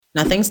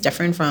Nothing's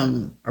different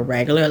from a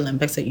regular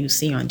Olympics that you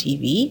see on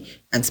TV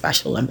and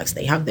Special Olympics.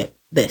 They have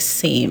the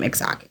same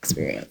exact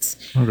experience.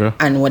 Okay.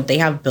 And what they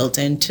have built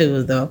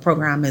into the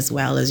program as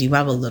well is you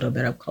have a little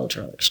bit of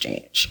cultural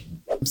exchange.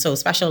 So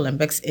Special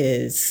Olympics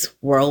is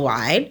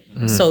worldwide.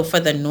 So for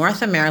the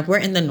North America, we're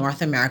in the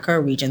North America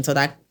region. So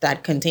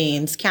that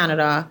contains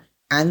Canada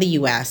and the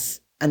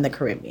US and the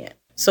Caribbean.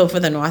 So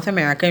for the North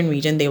American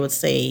region, they would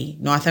say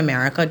North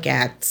America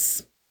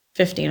gets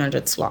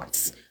 1,500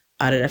 slots.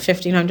 Out of the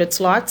 1,500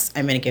 slots,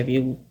 I'm going to give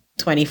you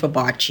 20 for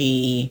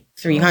bocce,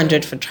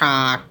 300 for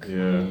track.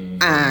 Yeah.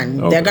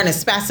 And they're going to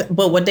specify.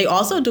 But what they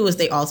also do is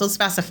they also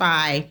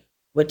specify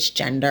which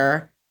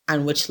gender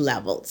and which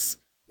levels.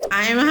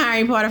 I'm a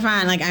Harry Potter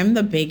fan. Like, I'm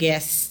the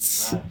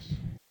biggest.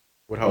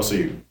 What house are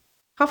you?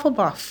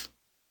 Hufflepuff.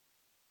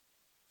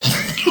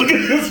 Look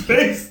at his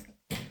face.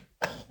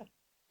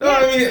 No,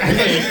 I mean, I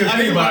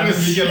think about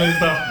this beginning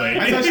stuff,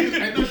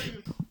 man.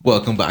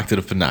 Welcome back to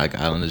the Fanatic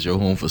Islanders, your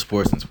home for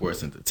sports and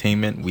sports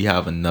entertainment. We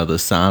have another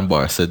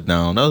Sandbar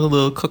Sitdown, another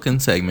little cooking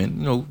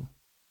segment,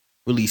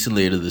 releasing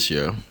later this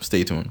year.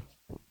 Stay tuned.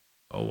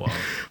 Oh, wow.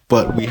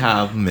 But we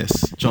have Miss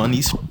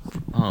Johnneice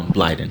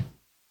Blyden,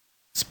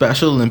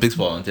 Special Olympics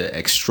volunteer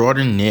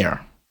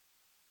extraordinaire,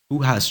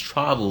 who has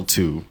traveled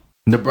to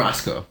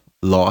Nebraska,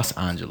 Los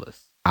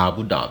Angeles,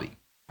 Abu Dhabi,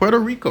 Puerto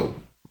Rico.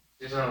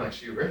 You sound like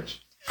she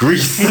rich.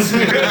 Greece,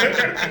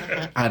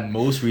 and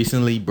most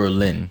recently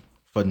Berlin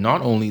for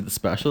not only the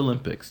Special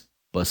Olympics,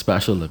 but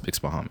Special Olympics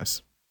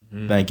Bahamas.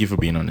 Thank you for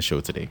being on the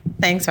show today.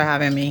 Thanks for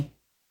having me.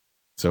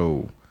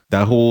 So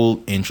that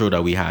whole intro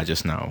that we had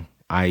just now,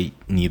 I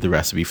need the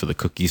recipe for the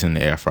cookies in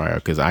the air fryer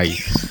because I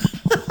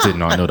did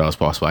not know that was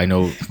possible. I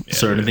know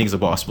certain things are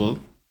possible,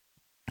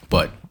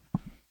 but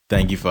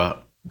thank you for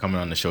coming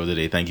on the show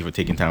today. Thank you for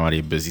taking time out of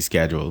your busy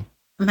schedule.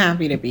 I'm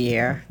happy to be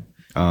here.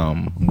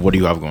 What do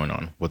you have going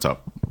on? What's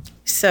up?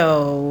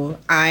 So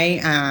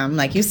I am,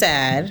 like you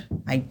said,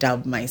 I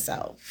dubbed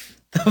myself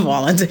the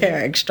volunteer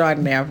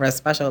extraordinaire for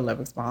Special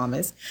Olympics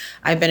Bahamas.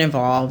 I've been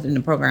involved in the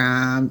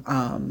program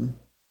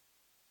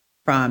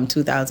from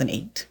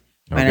 2008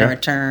 when I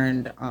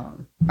returned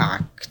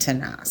back to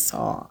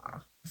Nassau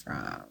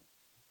from,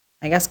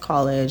 I guess,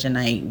 college, and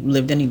I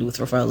lived in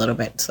Eleuthera for a little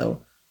bit. So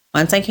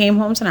once I came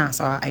home to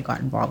Nassau, I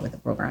got involved with the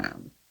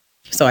program.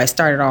 So I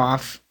started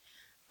off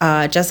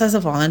just as a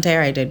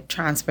volunteer. I did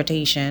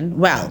transportation.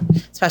 Well,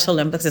 Special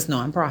Olympics is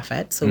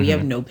nonprofit, so we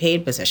have no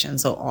paid position.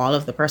 So all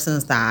of the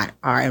persons that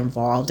are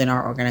involved in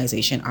our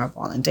organization are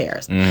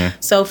volunteers.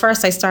 So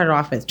first I started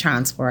off with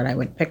transport. I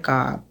would pick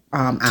up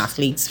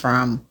athletes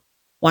from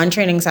one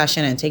training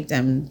session and take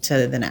them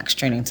to the next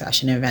training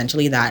session.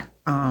 Eventually that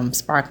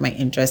sparked my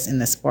interest in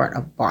the sport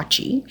of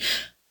bocce.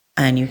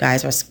 And you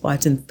guys are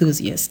sports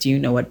enthusiasts. Do you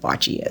know what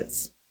bocce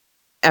is?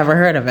 Ever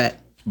heard of it?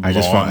 I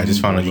just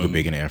found out you could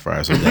bake an air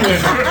fryer. So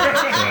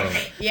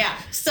yeah.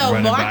 So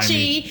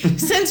bocce,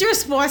 since you're a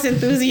sports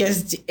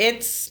enthusiast,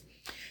 it's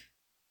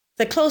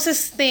the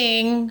closest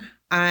thing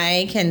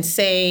I can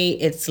say.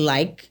 It's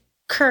like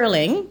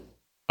curling.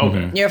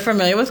 Okay. You're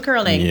familiar with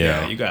curling.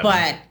 Yeah, you got it.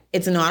 But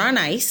it's not on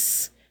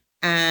ice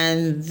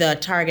and the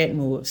target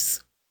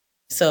moves.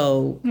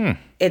 So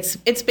it's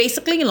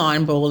basically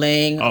lawn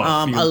bowling.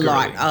 A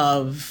lot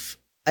of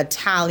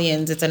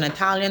Italians. It's an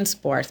Italian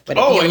sport, but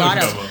Oh, a lot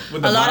no,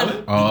 of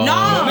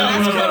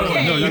that's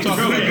croquet. No, you're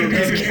talking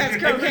That's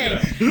croquet.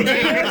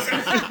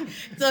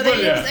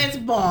 It's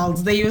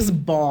balls. They use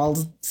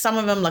balls. Some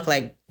of them look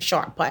like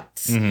short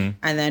putts, and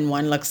then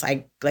one looks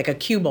like a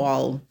cue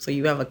ball. So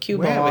you have a cue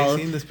where ball. have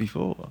I seen this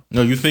before?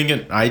 No, you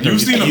thinking?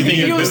 You've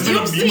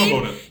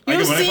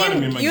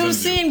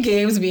seen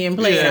games being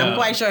played. Yeah. I'm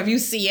quite sure if you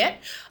see it.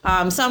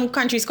 Some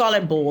countries call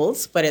it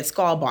bowls, but it's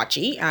called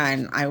bocce.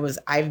 And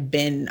I've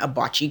been a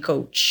bocce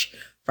coach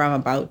from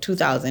about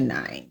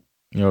 2009.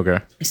 Okay.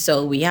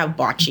 So we have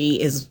bocce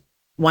is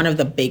one of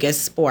the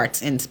biggest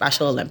sports in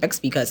Special Olympics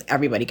because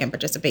everybody can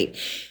participate.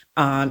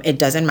 It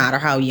doesn't matter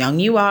how young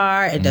you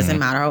are. It doesn't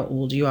matter how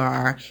old you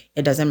are.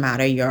 It doesn't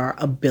matter your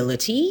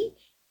ability.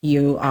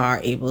 You are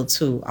able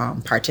to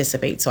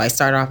participate. So I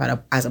started off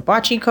as a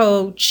bocce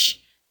coach,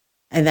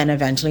 and then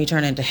eventually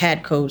turned into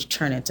head coach,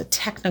 turned into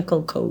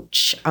technical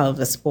coach of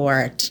the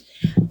sport.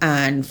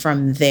 And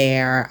from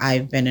there,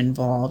 I've been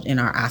involved in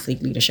our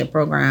athlete leadership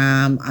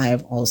program.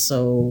 I've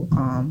also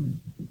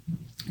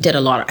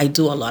I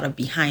do a lot of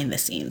behind the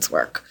scenes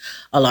work,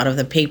 a lot of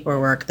the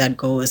paperwork that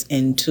goes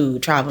into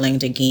traveling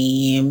to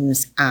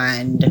games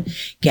and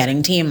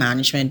getting team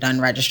management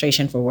done,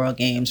 registration for World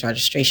Games,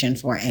 registration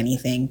for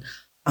anything.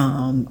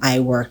 I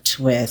worked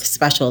with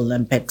Special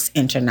Olympics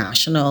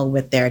International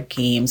with their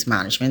games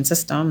management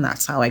system.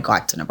 That's how I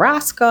got to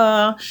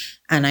Nebraska.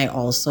 And I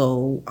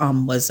also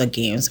was a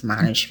games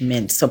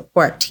management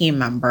support team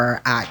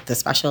member at the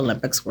Special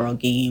Olympics World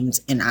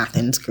Games in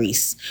Athens,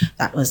 Greece.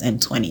 That was in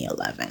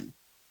 2011.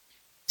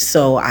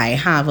 So I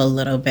have a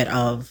little bit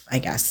of, I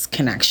guess,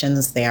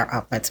 connections there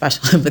up at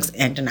Special Olympics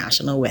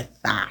International with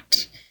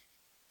that.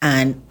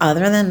 And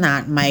other than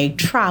that, my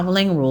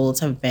traveling roles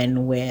have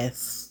been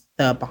with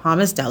the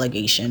Bahamas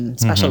delegation,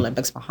 Special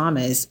Olympics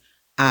Bahamas,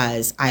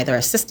 as either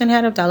assistant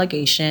head of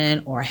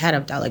delegation or head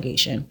of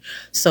delegation.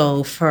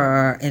 So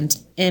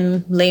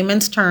in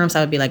layman's terms, I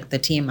would be like the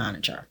team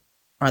manager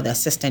or the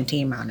assistant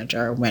team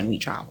manager when we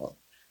travel.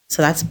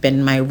 So that's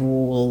been my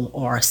role,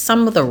 or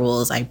some of the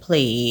roles I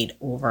played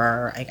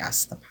over, I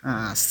guess, the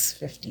past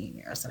 15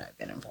 years that I've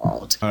been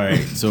involved. All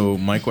right. So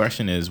my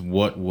question is,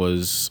 what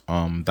was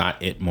that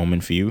it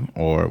moment for you,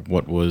 or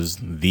what was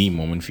the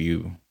moment for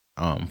you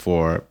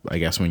for, I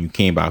guess, when you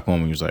came back home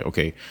and you was like,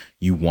 okay,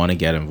 you want to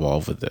get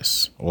involved with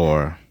this,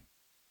 or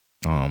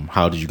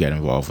how did you get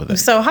involved with it?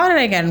 So how did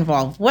I get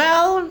involved?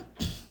 Well,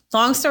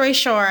 long story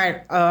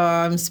short,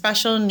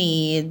 special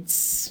needs,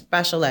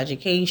 special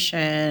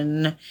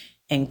education,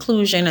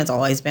 inclusion has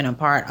always been a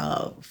part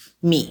of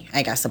me,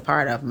 I guess, a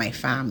part of my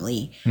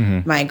family.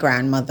 Mm-hmm. My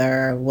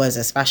grandmother was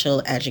a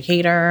special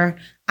educator.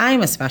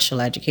 I'm a special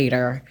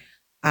educator.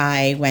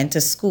 I went to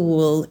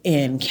school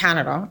in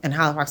Canada, in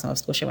Halifax, Nova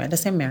Scotia. Went to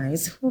St.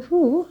 Mary's.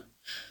 Woo-hoo.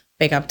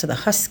 Big up to the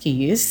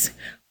Huskies.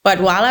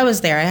 But while I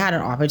was there, I had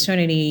an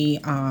opportunity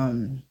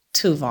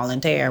to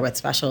volunteer with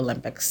Special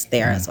Olympics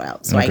there as well.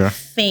 So okay. I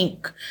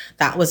think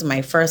that was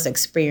my first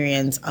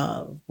experience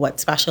of what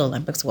Special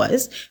Olympics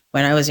was.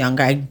 When I was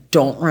younger, I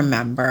don't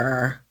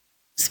remember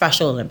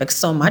Special Olympics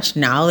so much.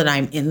 Now that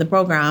I'm in the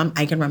program,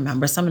 I can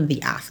remember some of the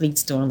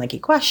athletes doing like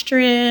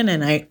equestrian,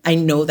 and I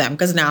know them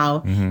because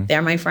now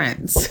they're my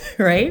friends,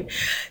 right?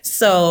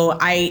 So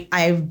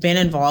I've been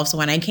involved. So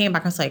when I came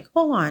back, I was like,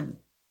 hold on.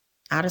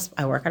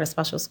 I work at a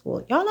special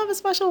school. Y'all have a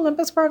Special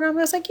Olympics program?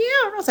 I was like,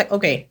 yeah. And I was like,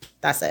 okay,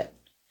 that's it.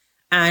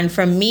 And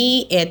for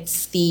me,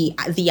 it's the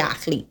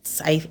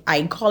athletes.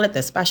 I call it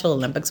the Special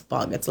Olympics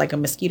bug. It's like a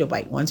mosquito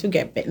bite. Once you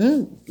get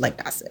bitten, like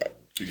that's it.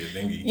 You get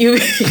dengue. You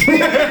get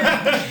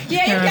dengue. You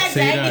can't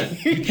say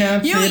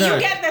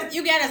that.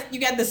 You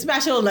get the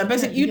Special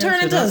Olympics. You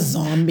turn into a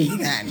zombie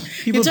then.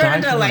 People you turn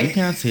into like you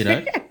can't say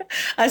that.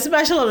 A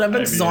Special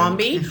Olympics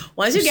zombie.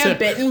 Once you get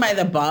bitten by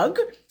the bug,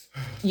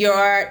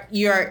 you're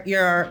You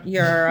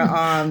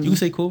can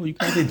say cool, but you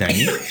can't say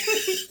dengue.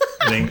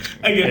 I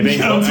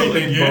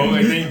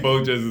think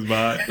Bo just is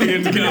bad. I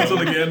get to cancel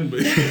again.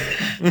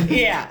 But.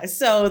 Yeah.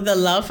 So the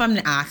love from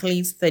the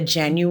athletes, the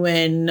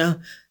genuine,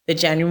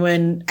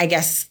 I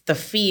guess, the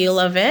feel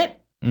of it,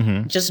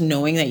 just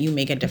knowing that you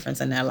make a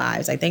difference in their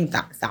lives. I think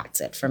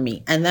that's it for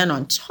me. And then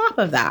on top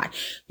of that,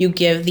 you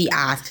give the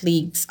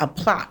athletes a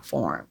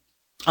platform.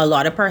 A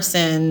lot of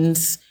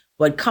persons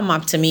would come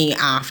up to me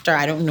after,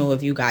 I don't know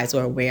if you guys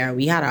were aware,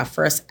 we had our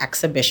first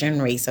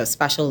exhibition race of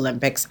Special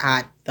Olympics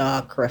at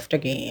the Carifta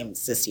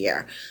Games this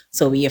year.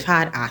 So we have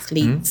had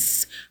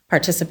athletes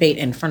participate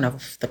in front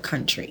of the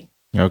country.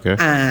 Okay.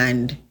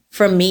 And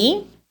for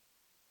me,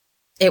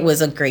 it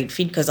was a great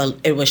feat because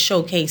it was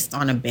showcased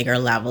on a bigger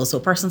level. So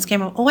persons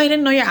came up, oh, I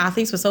didn't know your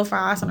athletes were so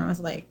fast. And I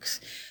was like,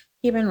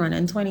 you've been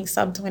running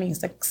sub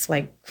 26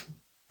 like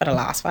for the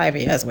last 5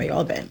 years. Where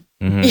y'all been?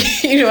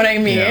 You know what I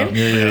mean?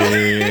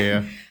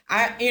 Yeah.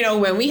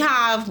 When we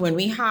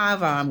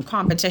have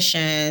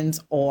competitions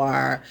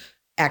or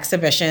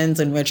exhibitions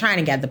and we're trying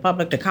to get the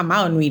public to come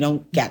out and we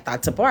don't get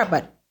that support,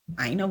 but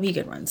I know he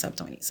could run sub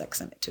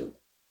 26 in it too.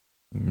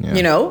 Yeah.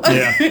 You know?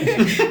 Yeah.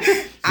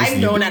 I've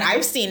known that.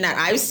 I've seen that.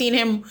 I've seen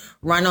him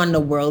run on the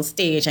world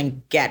stage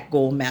and get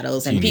gold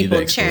medals and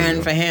people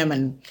cheering for him.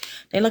 And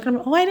they look at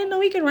him, oh, I didn't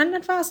know he could run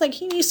that fast. Like,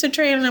 he needs to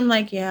train. And I'm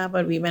like, yeah,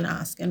 but we've been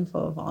asking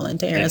for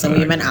volunteers and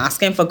we've been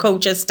asking for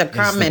coaches to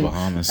come and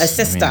Bahamas.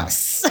 assist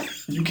us.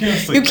 You can't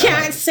say You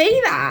can't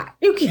say that.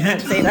 You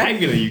can't say that. I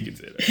get it. You can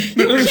say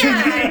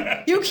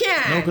that. You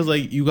can't. No, because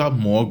like you got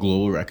more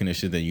global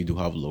recognition than you do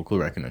have local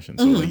recognition.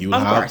 So like you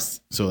of have,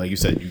 course. so like you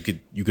said,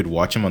 you could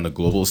watch him on the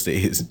global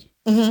stage,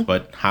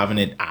 but having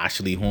it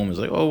actually home is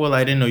like, oh well,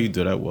 I didn't know you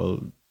did that.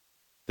 Well,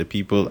 the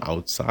people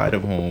outside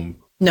of home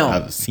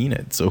have seen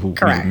it. So who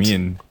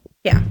mean?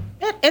 Yeah,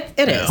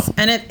 it is,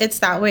 and it's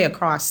that way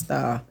across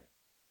the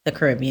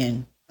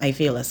Caribbean. I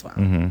feel as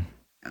well.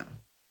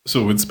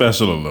 So with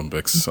Special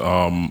Olympics,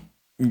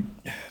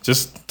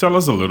 just tell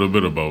us a little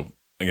bit about,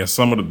 I guess,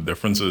 some of the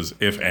differences,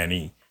 if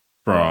any,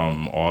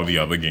 from all the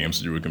other games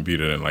that you were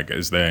competing in. Like,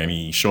 is there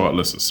any short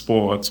list of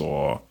sports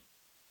or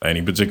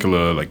any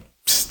particular like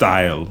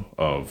style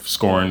of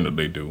scoring that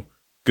they do?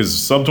 Because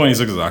sub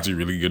 26 is actually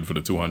really good for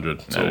the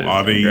 200. So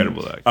are they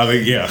incredible? Are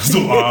they? Yeah.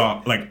 So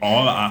are like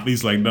all the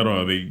athletes like that,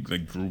 or are they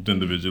like grouped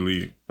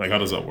individually? Like, how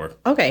does that work?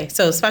 Okay,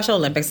 so Special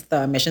Olympics,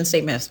 the mission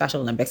statement of Special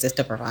Olympics is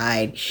to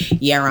provide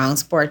year-round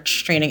sports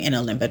training in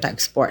Olympic type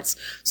sports.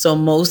 So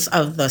most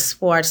of the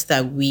sports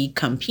that we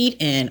compete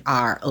in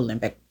are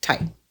Olympic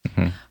type.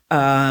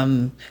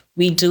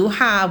 We do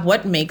have,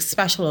 what makes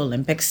Special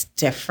Olympics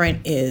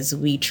different is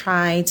we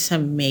try to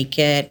make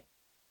it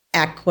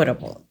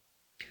equitable.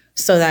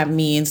 So that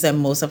means that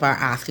most of our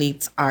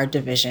athletes are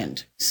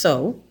divisioned.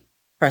 So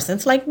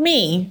persons like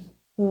me,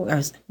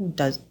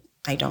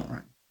 I don't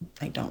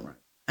run.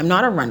 I'm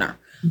not a runner.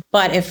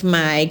 But if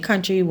my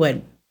country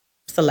would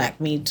select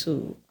me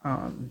to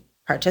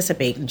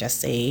participate and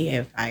just say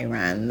if I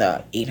ran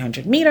the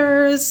 800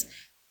 meters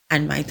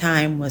and my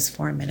time was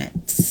 4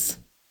 minutes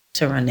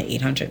to run the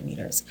 800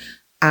 meters,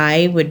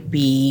 I would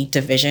be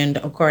divisioned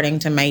according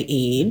to my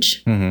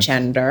age,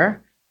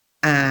 gender,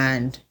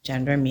 and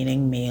gender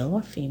meaning male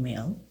or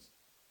female,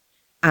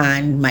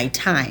 and my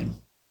time,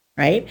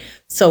 right?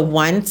 So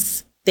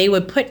once they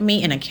would put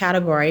me in a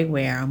category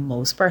where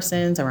most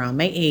persons around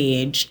my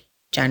age,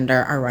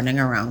 gender, are running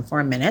around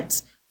 4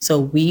 minutes. So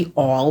we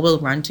all will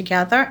run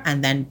together,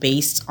 and then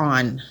based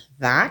on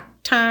that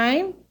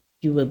time,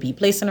 you will be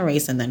placed in a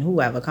race, and then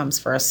whoever comes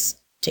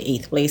first to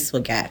 8th place will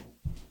get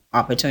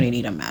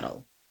opportunity to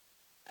medal.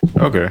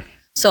 Okay.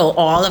 So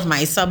all of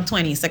my sub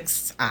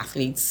 26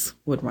 athletes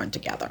would run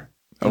together.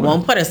 They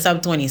won't put a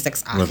sub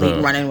 26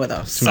 athlete running with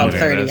a sub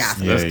 30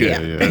 athlete. That's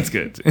good. Yeah. That's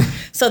good.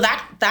 So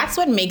that's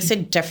what makes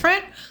it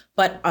different.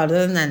 But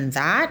other than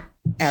that,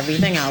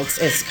 everything else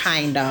is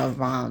kind of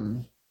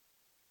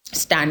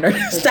standard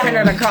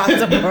across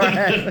the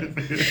board.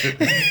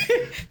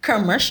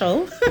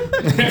 Commercial.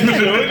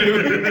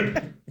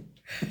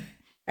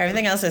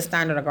 Everything else is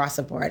standard across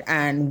the board.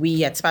 And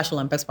we at Special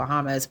Olympics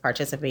Bahamas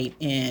participate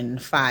in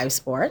 5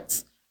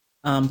 sports.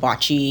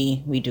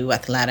 Bocce, we do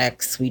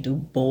athletics, we do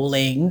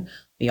bowling.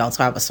 We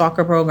also have a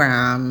soccer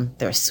program,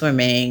 there's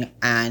swimming,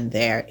 and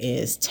there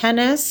is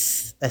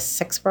tennis. There's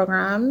 6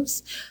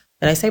 programs.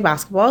 Did I say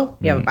basketball?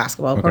 We have a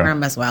basketball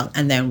program as well.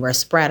 And then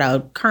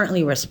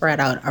currently we're spread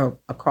out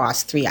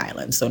across 3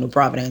 islands. So New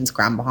Providence,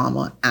 Grand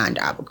Bahama, and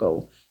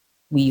Abaco.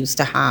 We used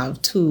to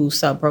have 2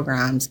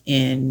 sub-programs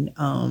in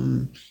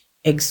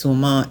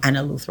Exuma and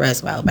Eleuthera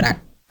as well. But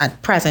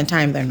at present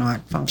time, they're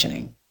not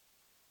functioning.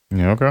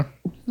 Yeah, okay.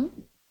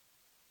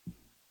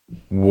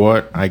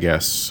 What, I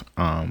guess,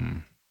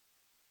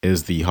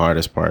 is the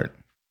hardest part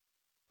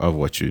of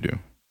what you do?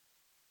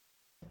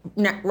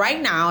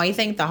 Right now, I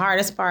think the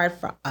hardest part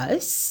for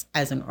us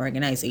as an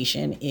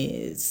organization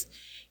is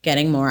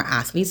getting more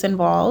athletes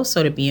involved.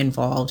 So to be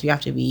involved, you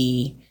have to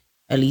be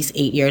at least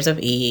 8 years of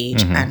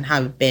age and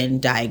have been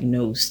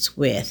diagnosed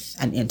with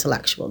an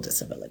intellectual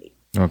disability.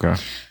 Okay.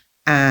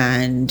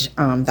 And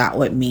that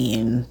would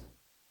mean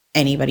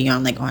anybody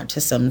on like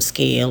autism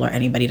scale or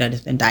anybody that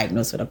has been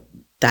diagnosed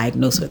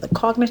with a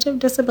cognitive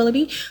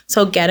disability.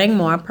 So getting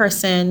more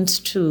persons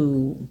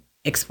to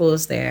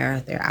expose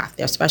their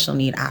special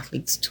need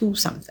athletes to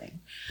something.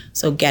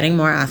 So getting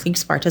more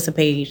athletes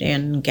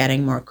participating,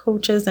 getting more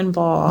coaches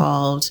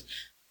involved,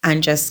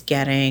 and just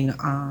getting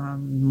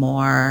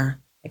more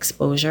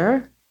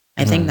exposure.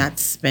 I think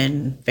that's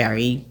been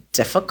very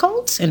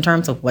difficult in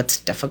terms of what's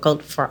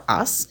difficult for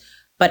us.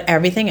 But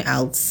everything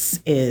else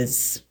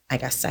is, I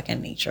guess,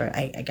 second nature.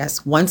 I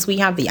guess once we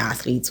have the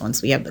athletes,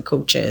 once we have the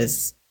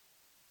coaches,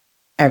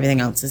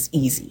 everything else is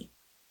easy.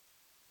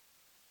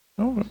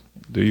 Oh,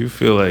 do you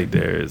feel like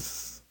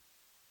there's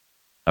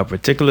a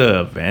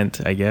particular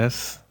event, I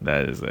guess,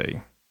 that is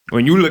like,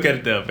 when you look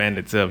at the event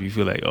itself, you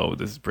feel like, oh,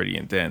 this is pretty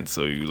intense.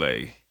 So you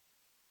like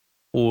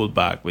hold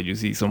back, but you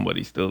see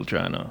somebody still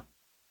trying to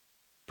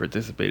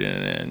participate in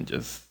it and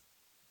just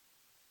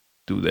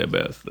do their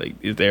best. Like,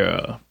 is there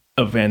a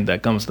event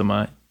that comes to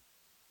mind?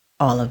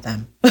 All of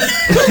them.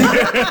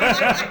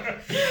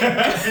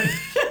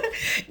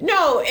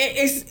 No,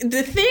 it's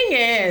the thing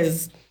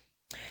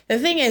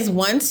is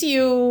once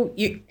you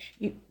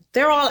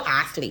they're all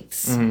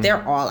athletes.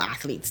 They're all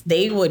athletes.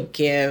 They would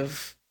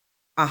give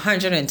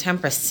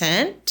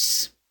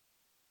 110%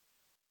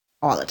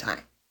 all the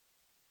time.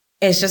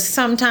 It's just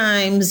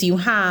sometimes you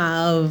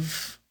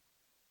have,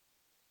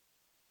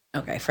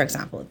 okay, for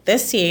example,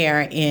 this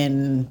year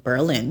in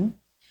Berlin,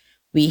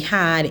 we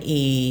had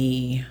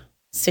a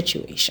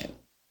situation.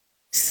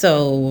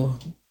 So,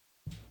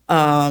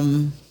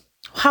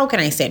 how can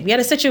I say it? We had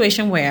a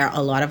situation where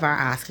a lot of our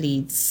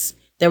athletes,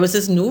 there was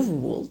this new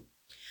rule,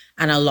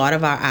 and a lot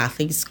of our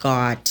athletes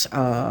got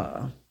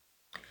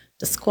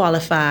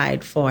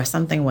disqualified for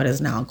something what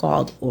is now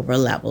called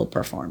over-level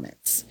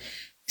performance.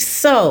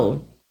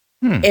 So,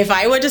 if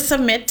I were to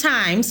submit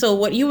time, so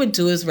what you would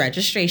do is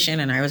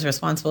registration, and I was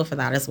responsible for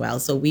that as well.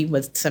 So we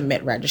would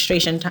submit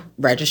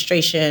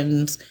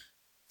registrations,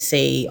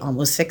 say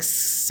almost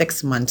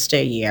six months to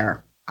a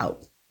year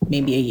out,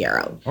 maybe a year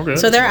out. Okay.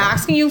 So they're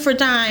asking you for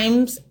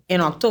times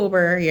in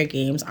October. Your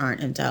games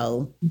aren't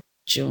until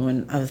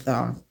June of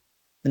the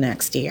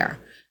next year.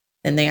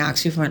 Then they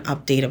ask you for an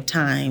update of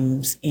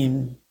times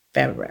in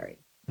February.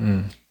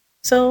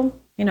 So,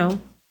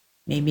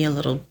 maybe a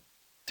little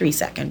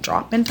 3-second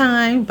drop in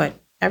time, but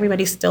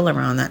everybody's still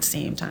around that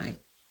same time.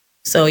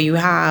 So you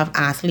have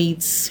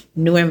athletes,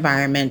 new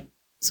environment.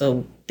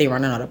 So they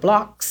run out of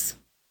blocks.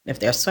 If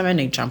they're swimming,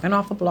 they jumping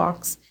off of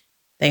blocks.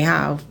 They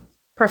have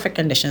perfect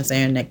conditions.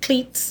 They're in their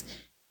cleats,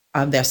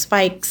 their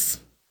spikes,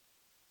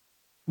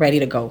 ready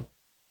to go.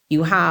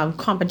 You have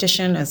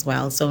competition as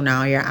well. So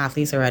now your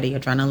athletes are ready,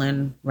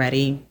 adrenaline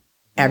ready.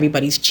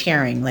 Everybody's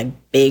cheering,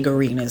 like big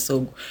arenas.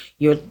 So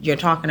you're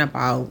talking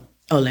about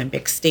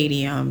Olympic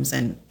stadiums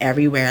and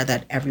everywhere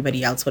that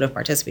everybody else would have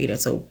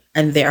participated. So,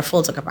 and they're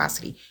full to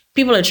capacity.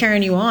 People are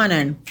cheering you on,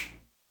 and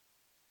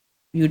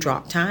you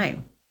drop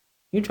time.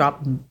 You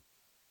drop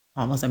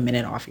almost a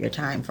minute off your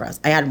time for us.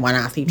 I had one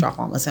athlete drop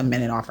almost a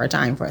minute off her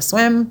time for a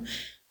swim.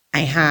 I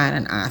had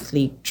an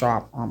athlete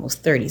drop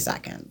almost 30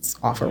 seconds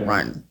off a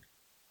run.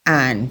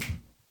 And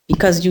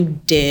because you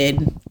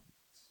did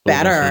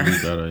better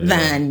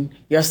than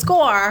your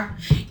score,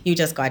 you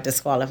just got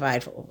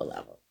disqualified for over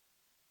level.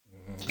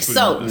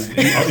 So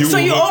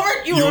you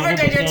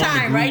overdid your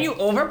time, right? You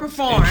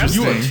overperformed.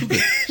 You were too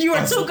good. You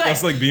were too good.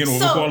 That's like being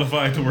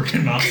overqualified to work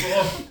in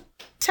Nassau.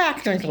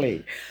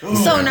 Technically.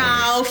 So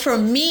now for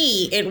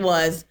me, it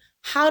was,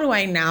 how do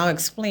I now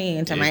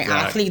explain to my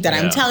athlete that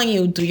I'm telling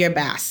you, do your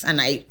best.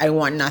 And I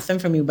want nothing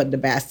from you but the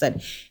best.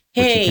 That,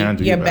 hey,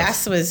 your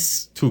best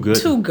was too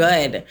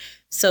good.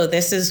 So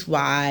this is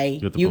why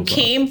you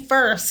came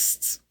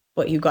first,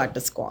 but you got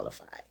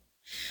disqualified.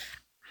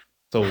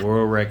 So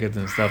world records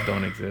and stuff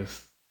don't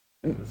exist.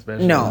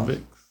 No.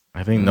 Olympics?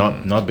 I think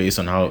not based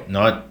on how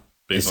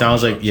it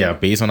sounds like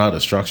based on how the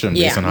structure and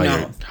based on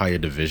how you're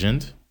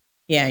divisioned.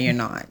 Yeah, you're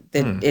not.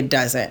 It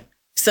doesn't.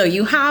 So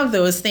you have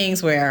those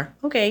things where,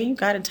 okay, you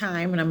got a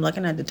time, and I'm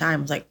looking at the time.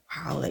 I was like,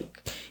 wow,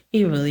 like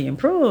he really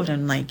improved.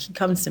 And like he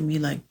comes to me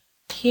like,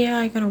 yeah,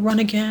 I'm gonna run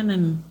again.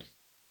 And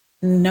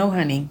no,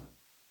 honey,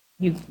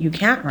 you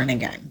can't run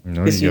again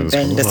because you've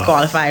been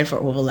disqualified for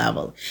over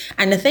level.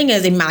 And the thing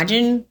is,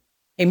 imagine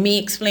me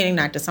explaining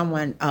that to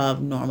someone of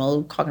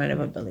normal cognitive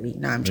ability.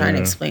 Now I'm trying to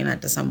explain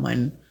that to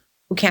someone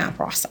who can't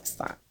process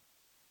that.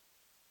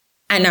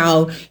 And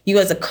now you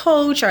as a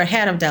coach or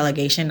head of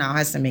delegation now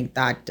has to make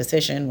that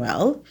decision.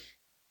 Well,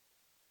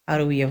 how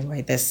do we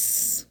avoid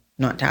this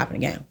not to happen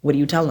again? What do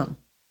you tell them?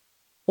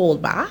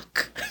 Hold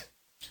back.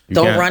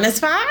 Don't run as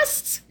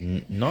fast.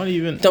 Not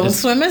even. Don't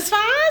swim as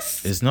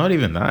fast. It's not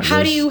even that.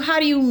 How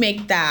do you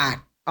make that?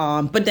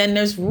 But then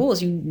there's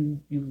rules.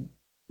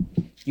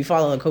 You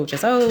follow the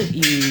coaches.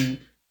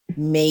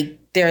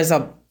 There's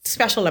a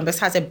Special Olympics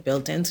has it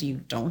built in, so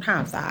you don't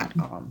have that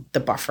the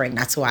buffering.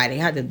 That's why they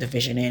had the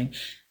division in.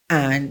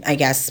 And I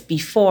guess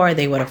before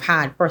they would have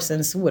had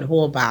persons who would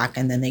hold back,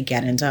 and then they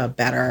get into a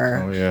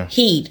better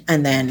heat,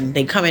 and then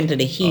they come into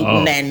the heat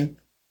and then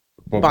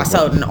bust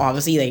out, and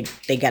obviously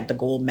they get the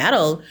gold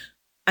medal.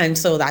 And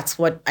so that's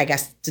what I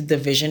guess the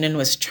division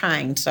was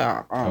trying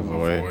to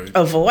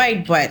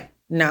avoid. But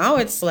now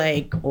it's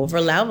like over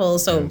level.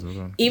 So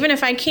even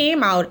if I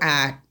came out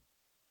at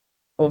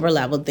over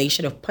level, they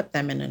should have put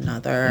them in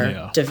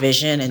another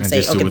division and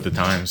say, just go with the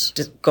times.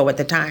 Just go with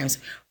the times.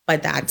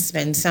 But that's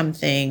been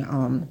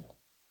something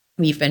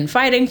we've been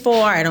fighting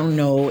for. I don't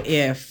know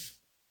if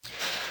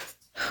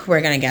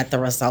we're going to get the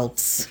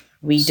results.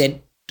 We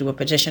did do a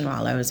petition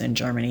while I was in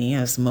Germany.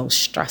 It was the most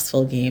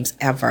stressful games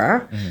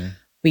ever. Mm-hmm.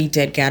 We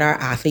did get our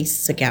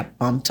athletes to get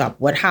bumped up.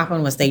 What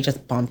happened was they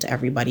just bumped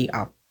everybody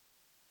up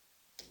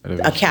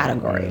a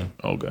category.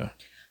 Okay.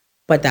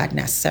 But that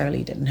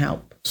necessarily didn't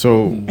help.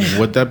 So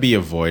would that be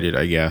avoided,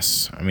 I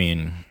guess? I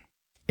mean,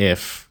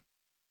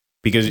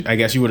 because I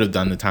guess you would have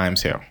done the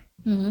times here.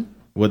 Mm-hmm.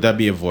 Would that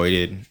be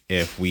avoided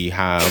if we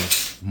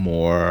have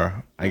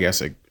more? I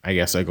guess it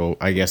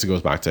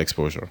goes back to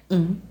exposure,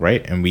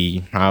 right? And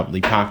we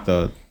packed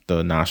the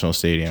national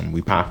stadium.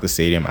 We packed the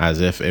stadium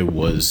as if it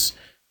was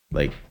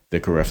like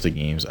the Carifta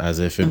games, as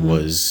if it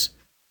was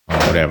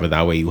whatever.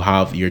 That way,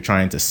 you're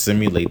trying to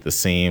simulate the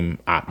same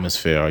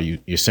atmosphere.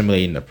 You're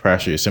simulating the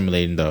pressure. You're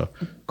simulating the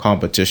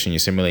competition. You're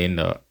simulating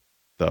the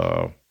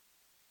event.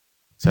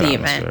 The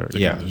event.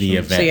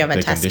 So you have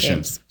the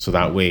conditions. So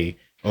that way.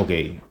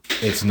 Okay,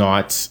 it's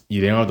not, you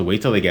don't have to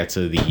wait till they get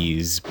to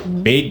these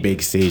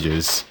big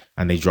stages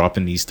and they drop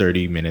in these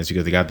 30 minutes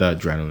because they got the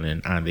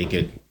adrenaline, and they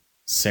could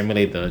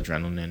simulate the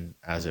adrenaline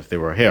as if they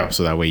were here.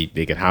 So that way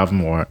they could have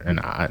more an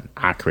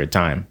accurate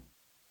time.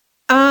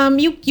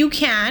 You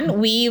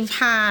can. We've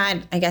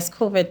had, I guess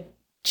COVID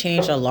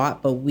changed a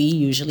lot, but we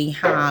usually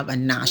have a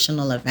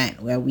national event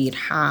where we'd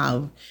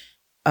have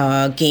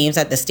games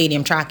at the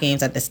stadium, track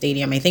games at the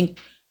stadium. I think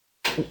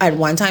at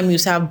one time we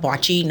used to have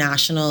bocce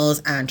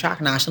nationals and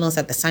track nationals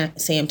at the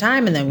same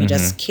time, and then we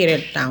just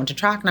catered down to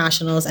track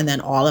nationals, and then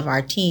all of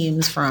our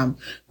teams from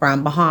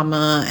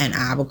Bahamas and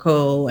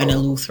Abaco and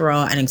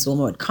Eleuthera and Exuma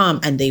would come,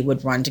 and they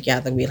would run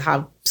together. We'd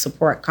have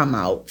support come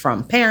out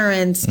from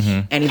parents.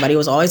 Anybody.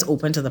 Was always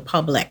open to the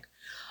public.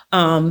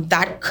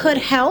 That could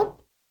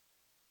help,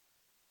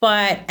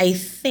 but I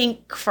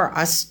think for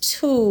us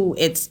too,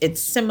 it's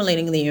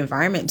simulating the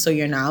environment. So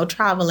you're now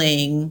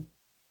traveling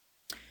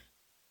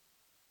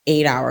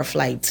 8-hour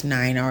flights,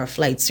 9-hour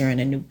flights. You're in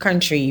a new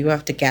country. You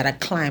have to get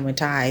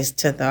acclimatized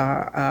to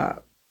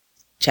the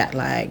jet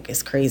lag.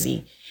 It's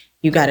crazy.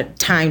 You got a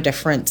time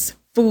difference,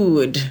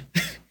 food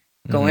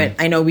going.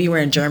 I know we were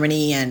in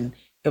Germany and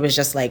it was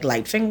just like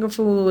light finger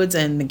foods,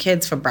 and the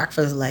kids for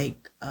breakfast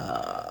like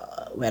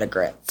wet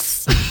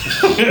grits.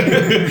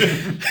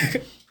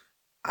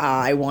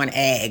 I want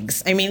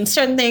eggs. I mean,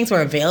 certain things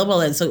were available,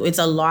 and so it's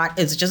a lot.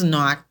 It's just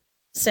not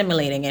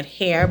simulating it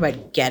here,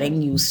 but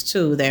getting used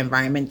to the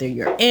environment that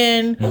you're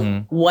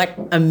in, what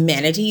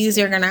amenities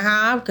you're going to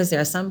have, because there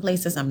are some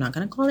places, I'm not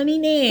going to call any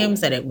names,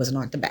 that it was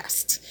not the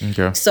best.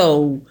 Okay.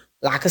 So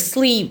lack of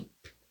sleep,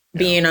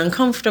 being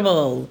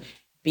uncomfortable,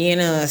 being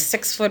a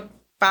 6'5"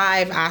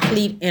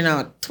 athlete in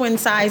a twin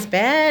size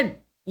bed.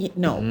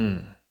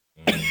 No.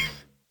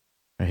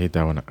 I hate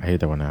that when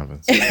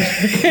happens.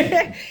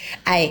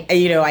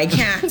 I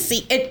can't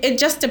see it. It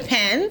just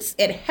depends.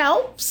 It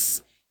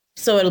helps,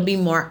 so it'll be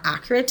more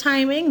accurate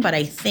timing. But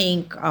I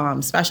think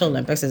Special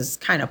Olympics is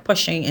kind of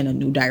pushing in a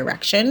new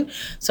direction.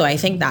 So I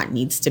think that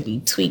needs to be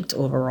tweaked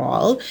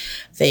overall.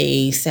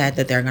 They said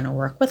that they're going to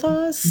work with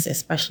us,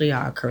 especially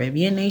our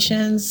Caribbean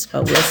nations.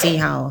 But we'll see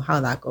how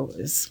that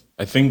goes.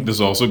 I think this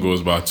also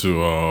goes back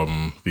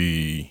to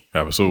the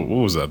episode.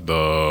 What was that?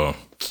 The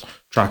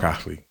track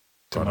athlete.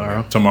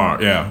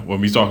 Tomorrow, yeah.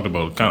 When we talked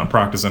about kind of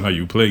practicing how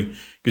you play,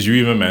 because you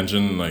even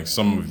mentioned like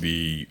some of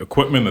the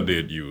equipment that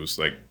they'd use,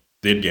 like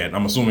they'd get.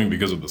 I'm assuming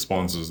because of the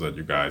sponsors that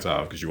you guys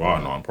have, because you are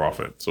a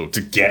nonprofit. So to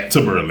get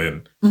to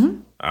Berlin,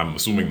 I'm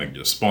assuming like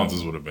your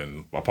sponsors would have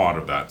been a part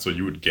of that. So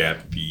you would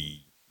get the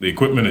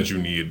equipment that you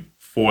need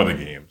for the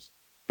games.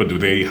 But do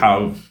they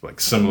have like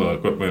similar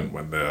equipment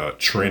when they're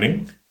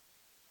training?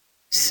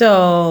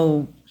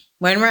 So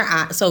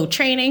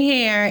training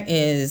here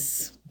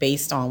is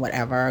based on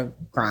whatever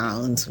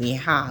grounds we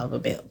have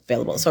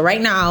available. So right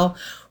now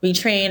we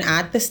train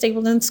at the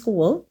Stapleton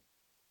School.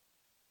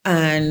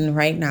 And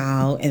right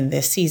now in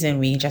this season,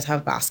 we just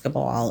have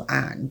basketball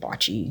and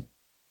bocce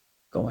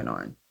going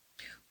on.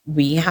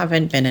 We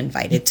haven't been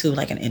invited to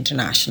like an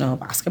international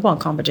basketball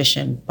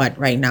competition, but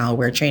right now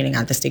we're training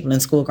at the Stapleton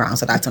School ground.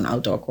 So that's an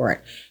outdoor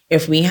court.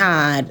 If we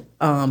had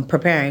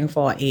preparing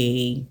for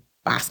a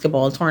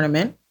basketball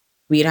tournament,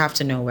 we'd have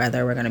to know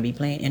whether we're going to be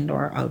playing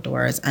indoor or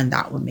outdoors, and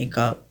that would make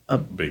a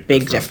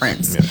big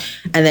difference. Yeah.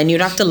 And then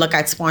you'd have to look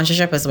at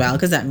sponsorship as well,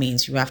 because that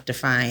means you have to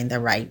find the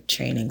right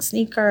training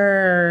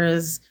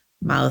sneakers,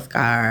 mouth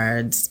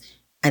guards,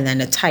 and then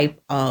the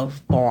type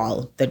of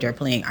ball that you're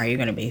playing. Are you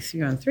going to be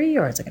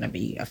 3-on-3, or is it going to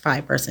be a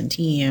 5-person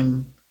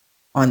team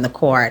on the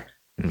court,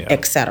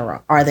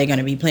 etc.? Are they going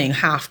to be playing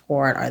half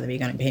court? Are they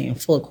going to be playing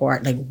full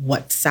court? Like,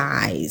 what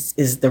size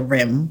is the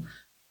rim?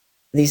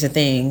 These are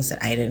things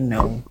that I didn't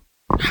know.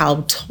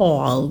 How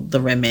tall the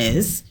rim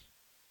is.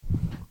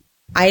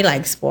 I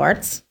like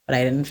sports, but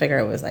I didn't figure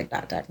it was like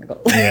that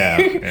technical. Yeah.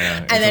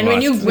 And then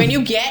when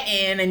you get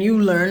in and you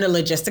learn the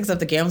logistics of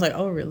the game, I was like,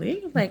 oh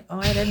really? Like,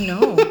 oh, I didn't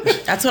know.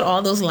 That's what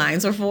all those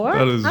lines are for.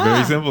 That is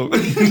very simple.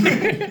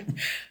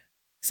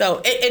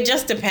 So it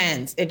just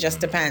depends. It just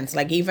depends.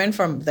 Like even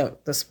from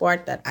the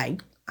sport that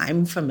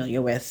I'm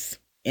familiar with,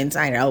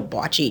 inside out,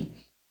 bocce.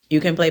 You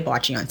can play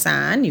bocce on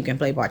sand. You can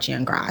play bocce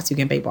on grass. You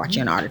can play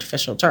bocce on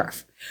artificial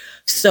turf.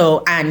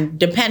 So, and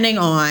depending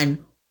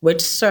on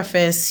which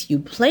surface you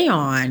play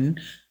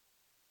on,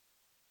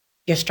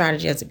 your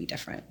strategy has to be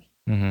different.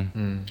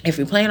 If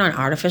you're playing on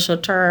artificial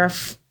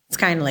turf, it's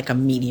kind of like a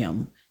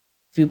medium.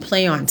 If you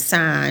play on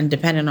sand,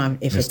 depending on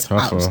if it's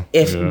tougher.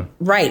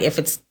 If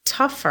it's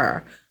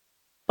tougher.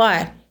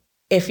 But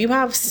if you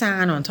have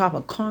sand on top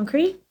of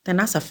concrete, then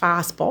that's a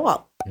fast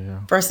ball.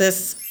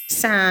 Versus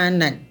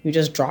sand that you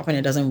just drop and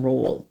it doesn't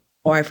roll.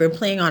 Or if you're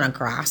playing on a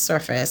grass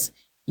surface,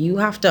 you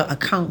have to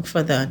account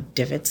for the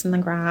divots in the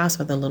grass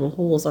or the little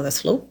holes or the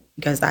slope,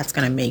 because that's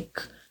going to make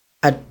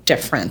a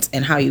difference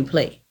in how you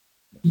play.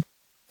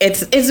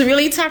 It's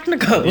really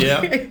technical.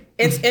 Yeah.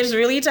 It's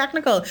really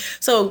technical.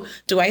 So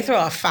do I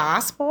throw a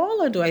fast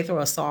ball or do I throw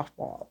a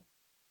softball?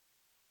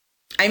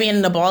 I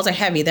mean, the balls are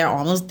heavy. They're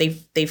almost,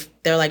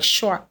 they're like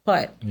short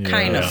put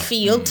kind of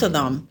feel to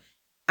them.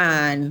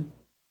 And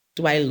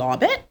do I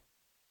lob it?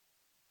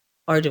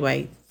 Or do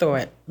I throw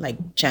it,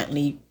 like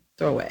gently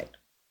throw it?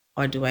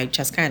 Or do I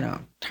just kind of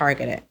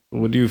target it?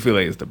 What do you feel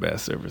like is the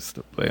best surface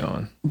to play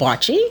on?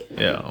 Bocce?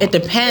 Yeah. It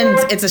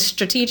depends. It's a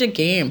strategic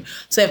game.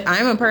 So if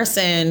I'm a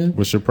person...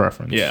 What's your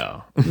preference?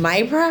 Yeah.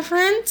 My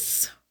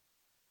preference?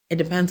 It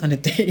depends on the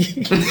day.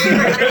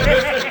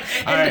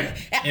 All right.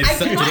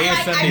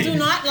 I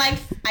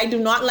do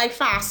not like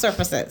fast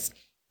surfaces.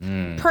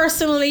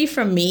 Personally,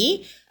 for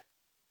me,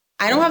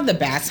 I don't have the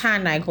best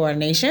hand-eye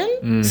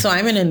coordination, so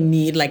I'm gonna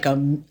need like a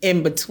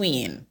in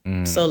between.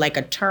 So like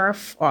a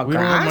turf or we grass. We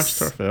don't have much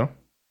turf here.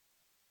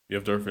 You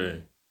have turf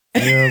here.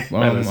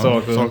 Yeah,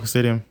 soccer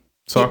stadium,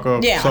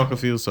 soccer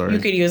field. Sorry, you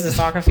could use the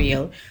soccer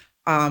field.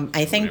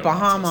 I think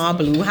Bahama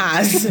Blue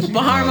has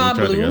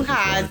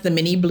the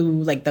mini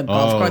blue, like the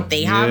golf court.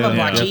 They have a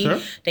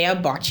bocce. They have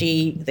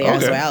bocce there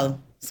as well.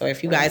 So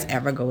if you guys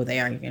ever go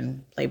there, you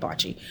can play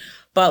bocce.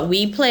 But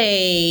we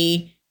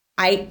play.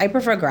 I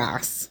prefer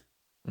grass.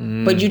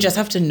 But you just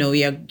have to know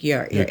your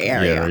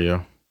area.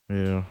 Yeah.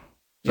 You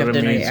have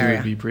to know your area. You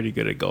would be pretty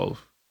good at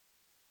golf.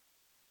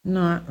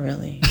 Not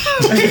really.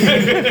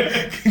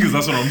 Because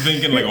that's what I'm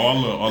thinking. Like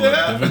all the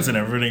divots and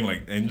everything.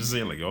 Like, and just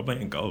saying like y'all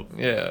playing golf.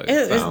 Yeah.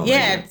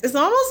 It's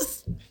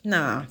almost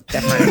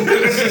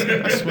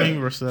different.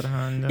 Swing versus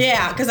underhand.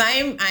 Yeah, because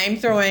I'm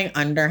throwing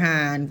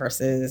underhand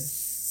versus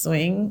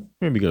swing.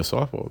 Maybe get a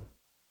softball.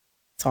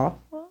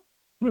 Softball.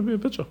 Maybe a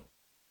pitcher.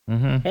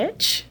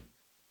 Pitch.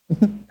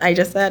 I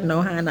just said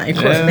no hand-eye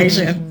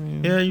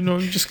coordination. Yeah,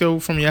 you just go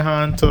from your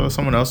hand to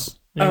someone else.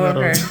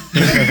 Okay.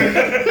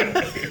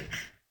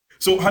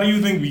 So how do you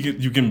think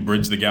you can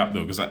bridge the gap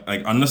though? Because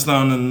like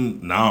understanding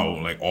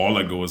now, like all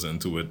that goes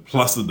into it,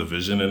 plus the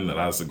division and that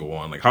has to go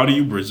on. Like, how do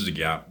you bridge the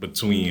gap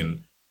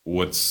between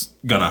what's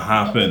gonna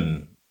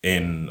happen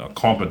in a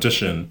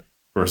competition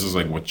versus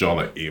like what y'all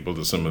are able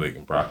to simulate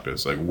in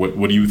practice? Like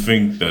what do you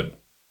think that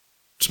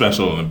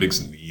Special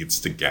Olympics needs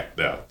to get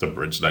there to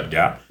bridge that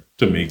gap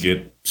to make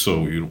it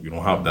so you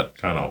don't have that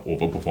kind of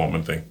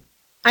overperforming thing?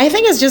 I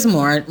think it's just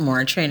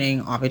more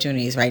training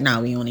opportunities. Right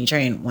now, we only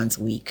train once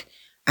a week,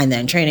 and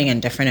then training in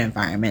different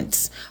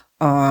environments.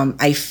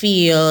 I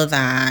feel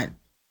that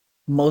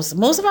most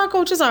of our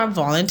coaches are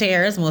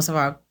volunteers. Most of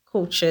our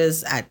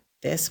coaches at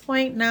this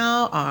point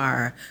now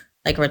are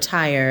like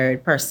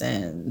retired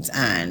persons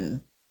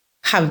and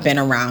have been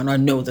around or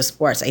know the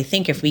sports. I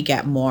think if we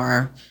get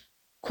more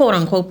quote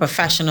unquote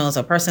professionals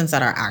or persons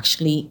that are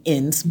actually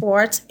in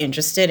sports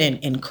interested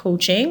in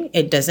coaching,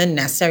 it doesn't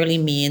necessarily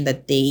mean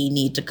that they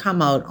need to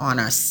come out on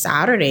a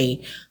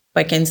Saturday,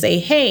 but can say,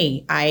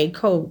 hey, I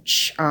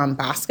coach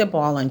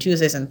basketball on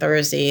Tuesdays and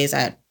Thursdays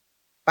at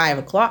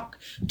 5:00.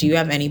 Do you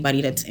have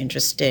anybody that's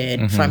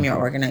interested from your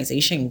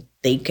organization?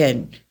 They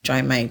can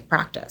join my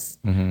practice.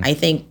 I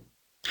think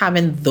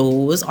having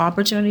those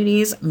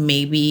opportunities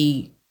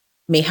may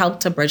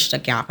help to bridge the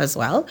gap as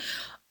well.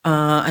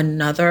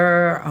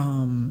 Another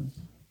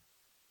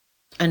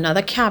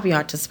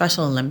caveat to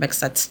Special Olympics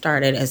that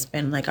started has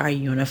been like our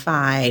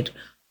unified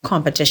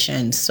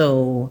competition.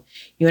 So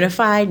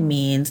unified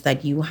means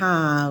that you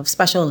have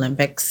Special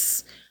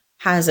Olympics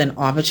has an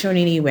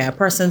opportunity where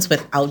persons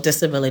without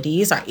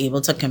disabilities are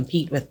able to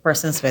compete with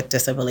persons with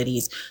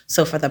disabilities.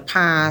 So for the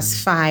past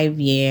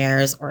 5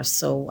 years or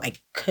so, I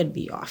could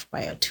be off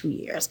by 2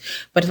 years,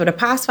 but for the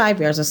past 5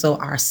 years or so,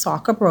 our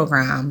soccer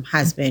program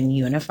has been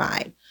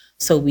unified.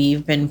 So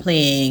we've been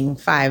playing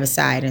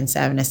 5-a-side and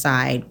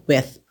 7-a-side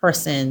with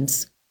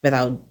persons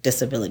without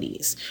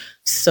disabilities.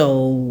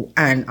 So,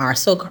 and our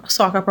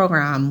soccer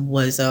program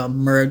was a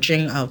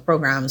merging of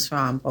programs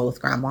from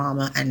both Grand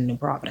Bahama and New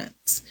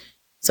Providence.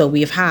 So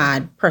we've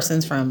had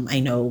persons from, I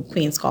know,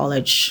 Queens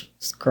College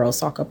girls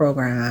soccer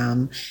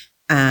program,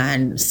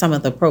 and some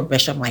of the Pro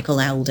Bishop Michael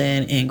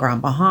Eldon in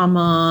Grand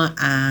Bahama,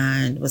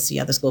 and what's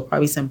the other school?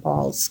 Probably St.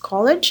 Paul's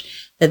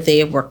College, that they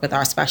have worked with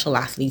our special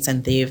athletes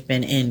and they've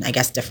been in, I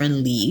guess,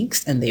 different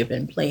leagues and they've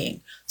been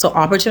playing. So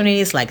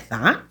opportunities like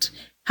that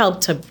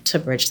help to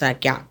bridge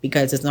that gap,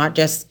 because it's not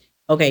just,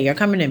 okay, you're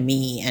coming to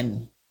me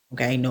and,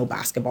 okay, I know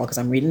basketball because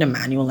I'm reading the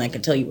manual and I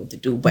can tell you what to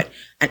do, but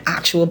an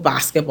actual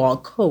basketball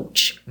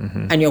coach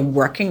and you're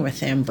working with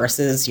him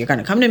versus you're going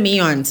to come to me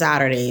on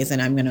Saturdays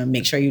and I'm going to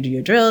make sure you do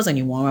your drills and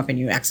you warm up and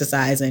you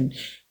exercise, and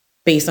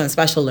based on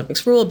Special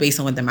Olympics rule, based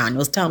on what the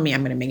manuals tell me,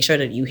 I'm going to make sure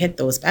that you hit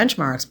those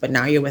benchmarks. But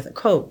now you're with a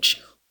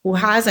coach who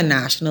has a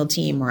national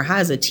team or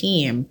has a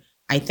team.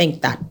 I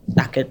think that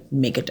could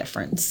make a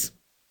difference,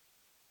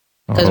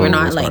 because we're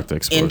not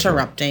like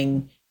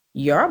interrupting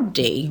your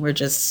day. We're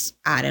just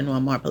adding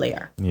one more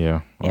player.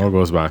 Yeah. All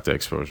goes back to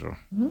exposure.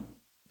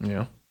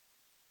 Yeah.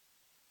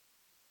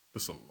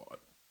 That's a lot.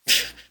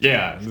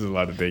 Yeah, there's a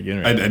lot to take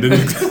in. I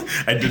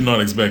did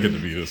not expect it to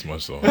be this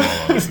much, so in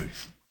all honesty.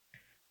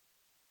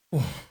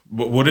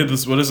 But what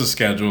is the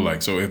schedule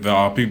like? So if there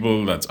are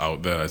people that's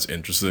out there that's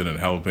interested in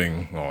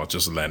helping or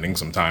just lending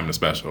some time to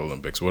Special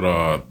Olympics, what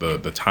are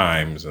the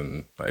times?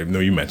 And I know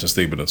you mentioned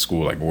Stapleton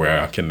School, like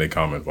where can they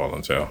come and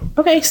volunteer?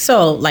 Okay,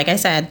 so like I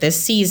said,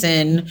 this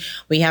season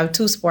we have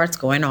 2 sports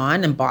going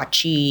on, and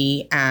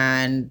bocce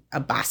and a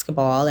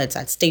basketball. It's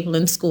at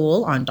Stapleton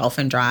School on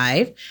Dolphin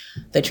Drive.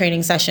 The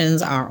training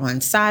sessions are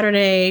on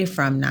Saturday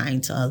from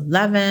 9 to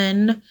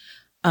 11.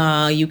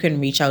 You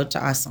can reach out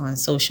to us on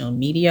social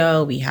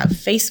media. We have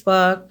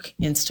Facebook,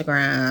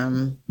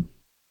 Instagram,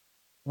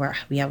 where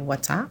we have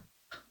WhatsApp,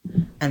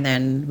 and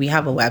then we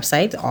have a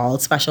website, All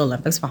Special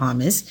Olympics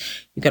Bahamas.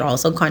 You could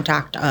also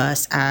contact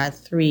us at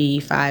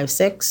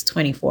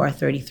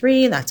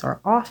 356-2433. That's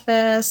our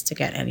office to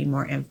get any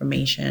more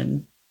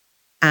information.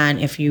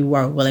 And if you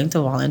are willing to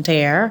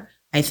volunteer,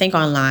 I think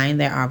online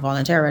there are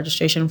volunteer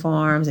registration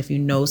forms. If you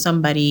know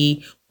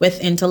somebody with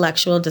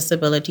intellectual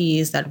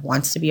disabilities that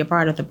wants to be a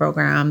part of the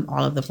program,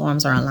 all of the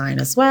forms are online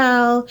as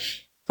well.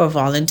 For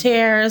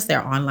volunteers, there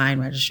are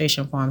online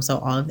registration forms, so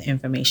all of the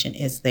information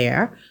is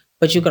there.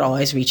 But you could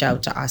always reach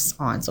out to us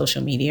on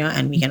social media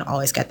and we can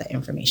always get the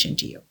information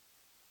to you.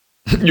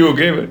 You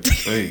okay, man?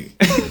 Wait.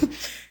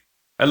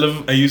 I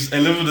live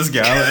with this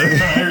gal and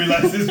I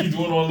realized this, we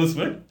doing all this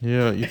way.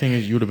 Yeah, you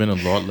think you would have been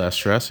a lot less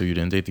stressed if you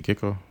didn't take the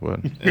kicker?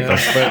 What? You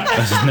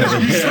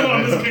still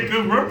on this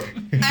kicker, bro?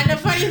 And the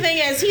funny thing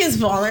is, he has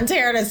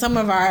volunteered at some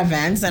of our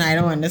events, and I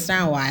don't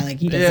understand why. Like,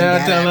 he doesn't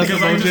get tell it. us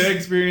about your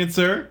experience,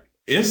 sir.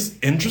 It's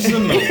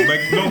interesting though.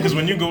 Like, no, because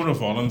when you go to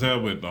volunteer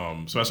with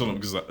Special,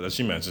 because as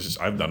she mentioned,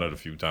 I've done it a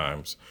few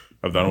times.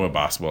 I've done it with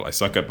basketball. I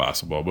suck at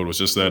basketball, but it was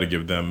just there to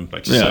give them,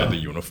 like she said, the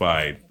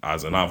unified,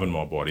 as in having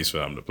more bodies for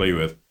them to play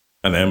with.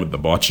 And then with the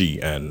bocce,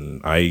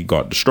 and I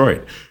got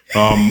destroyed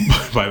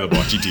by the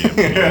bocce team,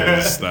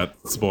 because that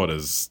sport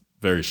is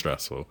very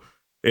stressful.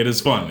 It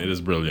is fun. It is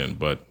brilliant.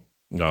 But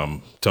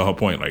to her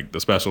point, like the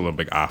Special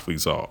Olympic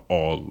athletes are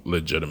all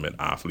legitimate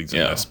athletes in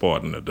that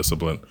sport and the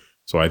discipline.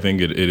 So I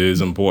think it is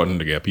important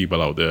to get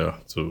people out there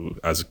to,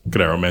 as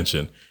Kadera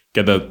mentioned,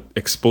 get that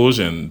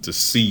exposure to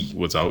see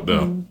what's out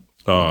there.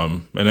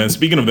 And then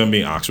speaking of them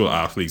being actual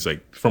athletes,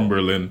 like from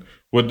Berlin,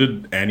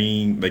 did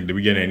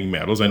we get any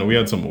medals? I know we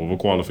had some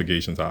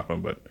overqualifications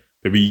happen, but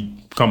did we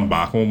come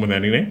back home with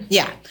anything?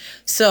 Yeah.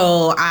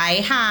 So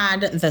I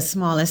had the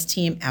smallest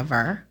team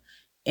ever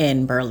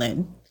in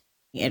Berlin.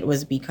 It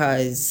was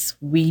because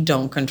we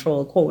don't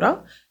control quota.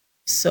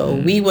 So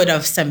we would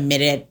have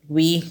submitted,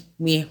 when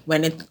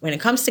it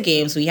comes to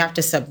games, we have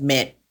to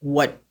submit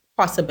what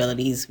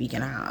possibilities we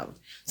can have.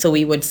 So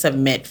we would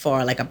submit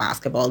for like a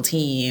basketball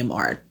team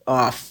or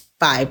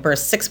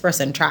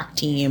 6-person track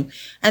team.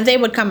 And they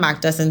would come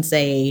back to us and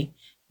say,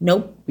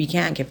 nope, we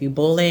can't give you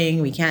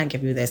bowling. We can't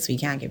give you this. We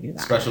can't give you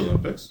that. Special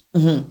Olympics?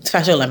 Mm-hmm.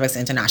 Special Olympics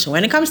International.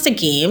 When it comes to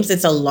games,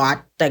 it's a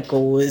lot that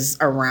goes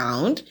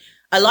around.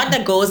 A lot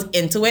that goes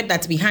into it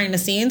that's behind the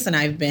scenes, and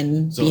I've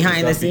been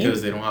behind the scenes.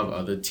 Because they don't have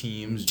other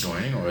teams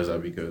joining, or is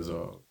that because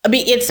of? I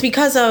mean, it's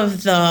because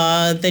of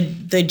the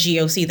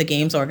GOC, the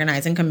Games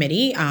Organizing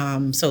Committee.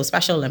 So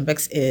Special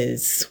Olympics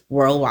is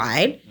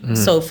worldwide.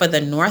 So for the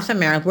North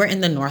America, we're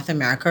in the North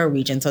America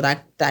region, so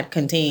that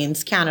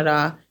contains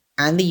Canada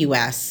and the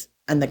US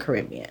and the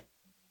Caribbean.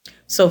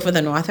 So for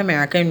the North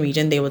American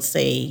region, they would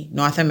say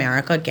North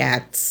America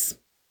gets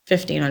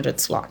 1,500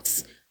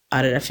 slots.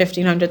 Out of the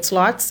 1,500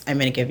 slots, I'm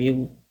going to give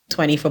you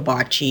 20 for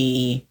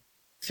bocce,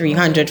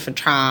 300 for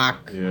track.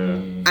 Yeah.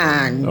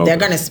 And they're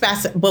going to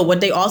specify. But what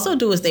they also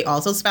do is they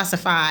also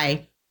specify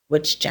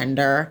which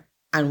gender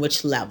and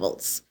which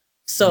levels.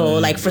 So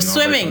like for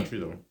swimming,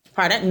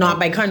 not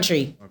by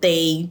country.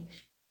 Okay.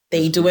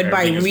 They do it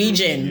by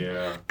region.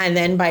 Yeah. And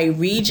then by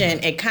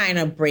region, it kind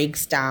of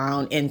breaks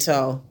down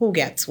into who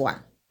gets what.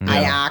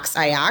 Yeah.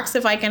 I asked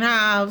if I can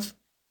have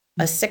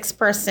a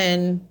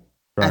 6-person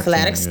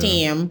athletics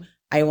team.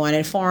 I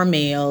wanted 4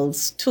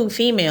 males, 2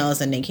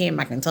 females, and they came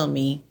back and told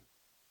me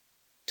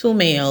 2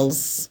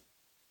 males,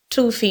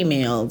 2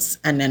 females,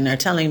 and then they're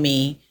telling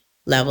me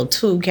level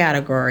 2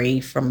 category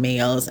for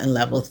males and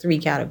level 3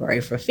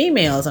 category for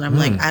females. And I'm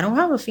like, I don't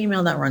have a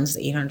female that runs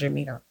the 800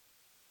 meter.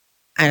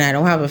 And I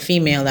don't have a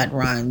female that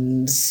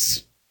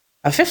runs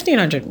a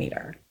 1,500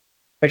 meter.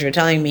 But you're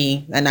telling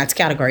me, and that's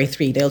category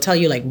 3. They'll tell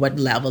you like what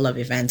level of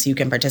events you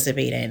can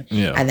participate in.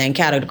 Yeah. And then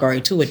category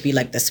 2 would be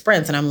like the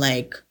sprints. And I'm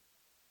like,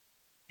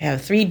 I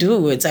have 3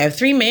 dudes. I have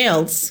 3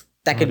 males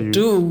that could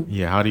do.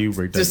 Yeah, how do you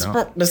break that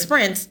down? The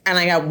sprints, and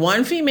I got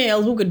 1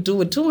 female who could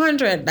do a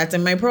 200. That's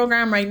in my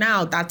program right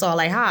now. That's all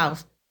I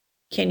have.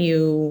 Can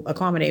you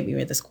accommodate me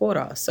with this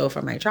quota? So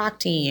for my track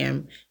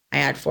team, I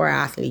had 4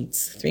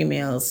 athletes, 3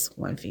 males,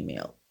 1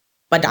 female.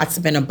 But that's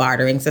been a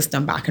bartering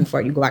system back and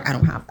forth. You go back, I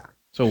don't have that.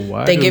 So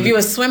why they give you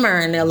a swimmer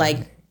and they're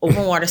like,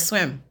 open water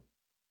swim.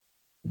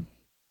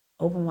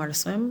 Open water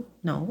swim?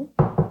 No.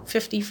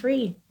 50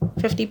 free,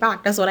 50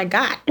 back. That's what I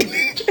got.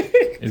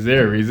 Is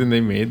there a reason they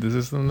made the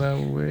system that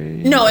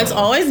way? No, it's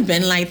always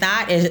been like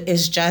that.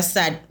 It's just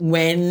that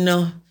when,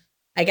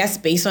 I guess,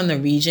 based on the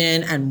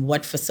region and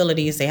what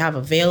facilities they have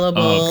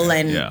available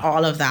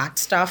all of that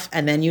stuff.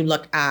 And then you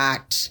look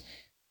at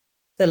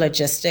the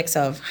logistics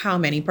of how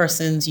many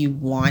persons you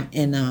want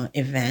in an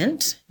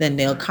event, then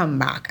they'll come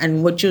back.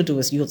 And what you'll do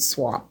is you'll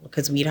swap,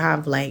 because we'd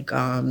have like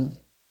the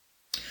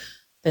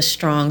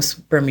Strongs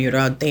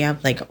Bermuda, they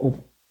have like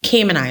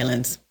Cayman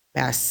Islands,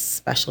 best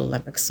Special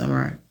Olympics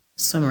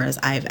swimmers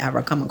I've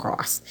ever come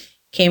across.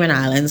 Cayman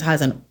Islands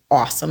has an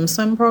awesome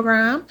swim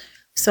program.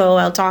 So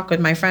I'll talk with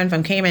my friend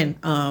from Cayman.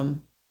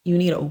 You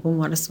need an open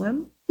water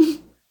swim?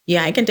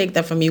 Yeah, I can take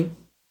that from you.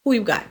 Who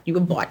you got? You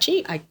got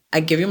bocce? I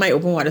give you my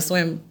open water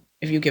swim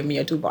if you give me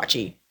a 2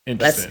 bocce.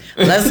 Let's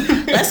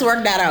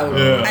work that out.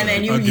 Yeah. And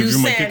then I'll give you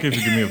my kick if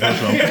you give me a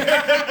first round.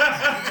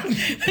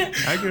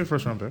 I give a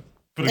first round pick.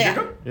 For the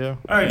kicker? Yeah.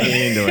 All right. He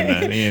ain't doing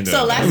that.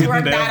 So let's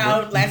work that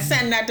out. Let's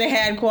send that to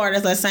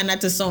headquarters. Let's send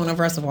that to SONA,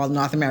 first of all,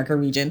 North America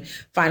region.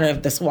 Find out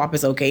if the swap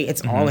is okay.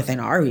 It's all within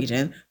our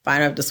region.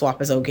 Find out if the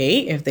swap is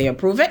okay. If they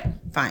approve it,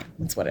 fine.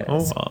 That's what it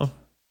is. Oh, wow.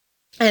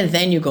 And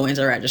then you go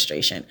into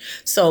registration.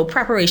 So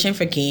preparation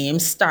for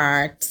games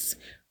starts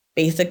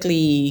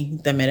basically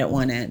the minute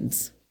one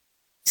ends.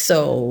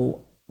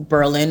 So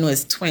Berlin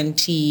was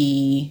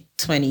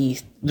 2020,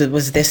 it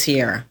was this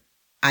year.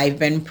 I've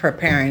been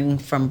preparing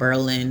from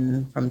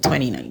Berlin from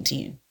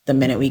 2019, the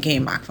minute we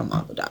came back from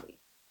Abu Dhabi.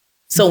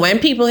 So when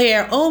people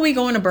hear, oh, we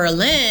going to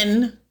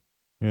Berlin,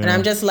 and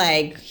I'm just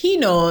like, he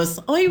knows,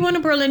 oh, you going to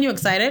Berlin, you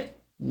excited?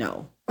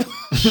 No.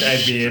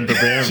 I'd be in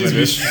preparing for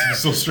this. She's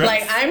so stressed.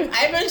 Like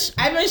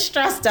I've been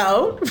stressed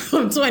out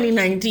from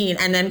 2019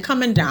 and then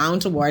coming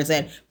down towards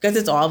it because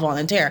it's all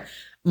volunteer.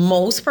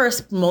 Most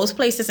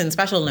places in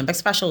Special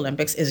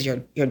Olympics is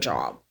your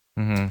job.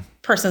 Mm-hmm.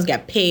 Persons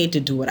get paid to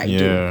do what I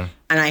do.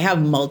 And I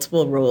have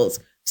multiple roles.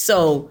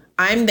 So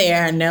I'm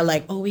there and they're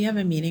like, oh, we have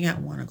a meeting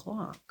at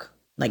 1:00.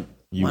 Like,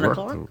 you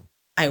 1:00?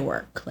 I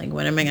work. Like,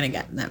 when am I going to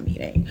get in that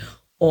meeting?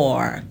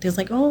 Or there's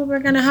like, oh, we're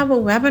going to have a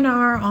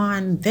webinar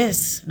on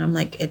this. And I'm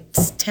like,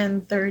 it's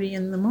 10:30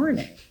 in the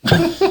morning.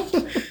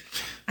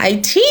 I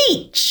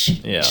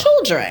teach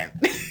children.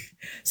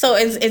 So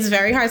it's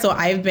very hard. So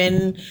I've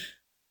been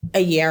a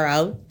year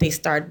out, they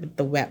start with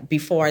the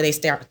before they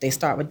start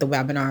with the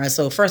webinar.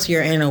 So first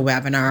you're in a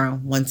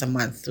webinar once a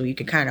month. So you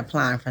can kind of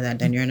plan for that.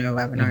 Then you're in a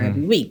webinar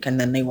every week. And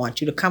then they want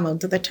you to come out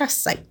to the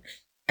test site.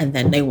 And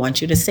then they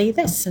want you to say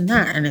this and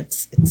that. And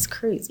it's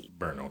crazy.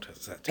 Burnout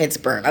is that. It's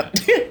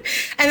burnout.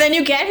 And then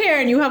you get here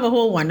and you have a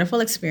whole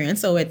wonderful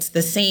experience. So it's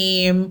the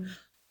same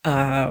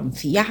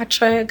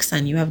theatrics,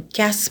 and you have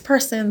guest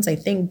persons. I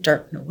think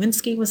Dirk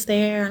Nowinski was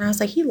there, and I was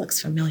like, he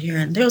looks familiar.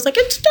 And they was like,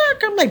 it's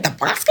Dirk. I'm like, the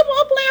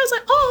basketball player. I was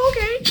like, oh,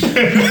 okay.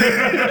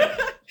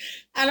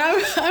 And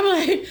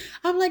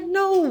I'm like,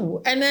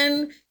 no. And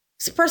then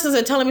persons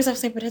are telling me stuff,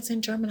 saying, but it's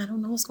in German. I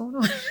don't know what's going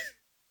on.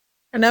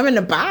 And I'm in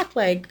the back,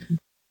 like,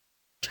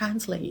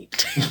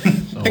 translate.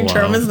 Like, wow.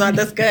 German's not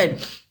this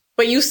good.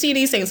 But you see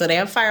these things. So they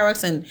have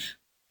fireworks and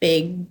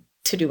big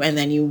to do, and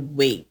then you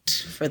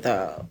wait for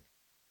the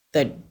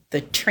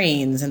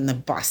trains and the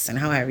bus and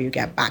however you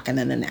get back, and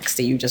then the next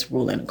day you just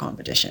rule in a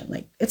competition.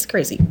 Like, it's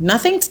crazy.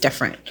 Nothing's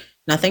different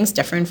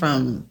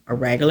from a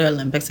regular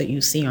Olympics that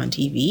you see on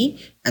TV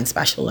and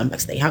Special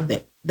Olympics. They have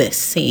the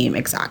same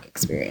exact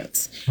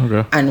experience.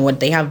 Okay. And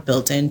what they have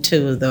built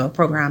into the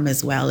program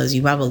as well is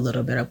you have a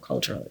little bit of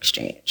cultural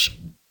exchange.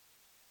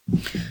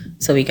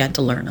 So we get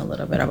to learn a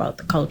little bit about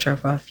the culture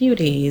for a few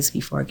days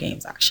before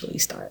games actually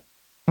start.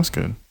 That's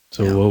good.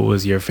 So what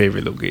was your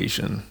favorite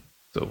location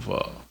so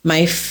far?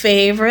 My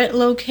favorite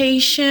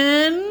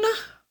location,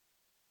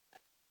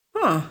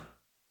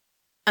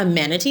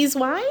 amenities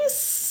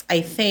wise,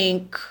 I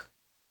think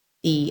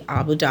the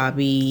Abu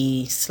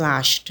Dhabi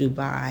 /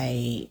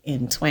 Dubai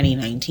in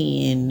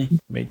 2019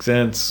 makes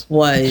sense.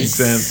 Was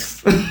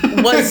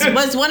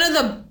one of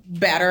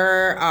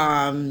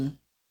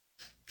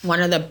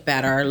the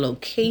better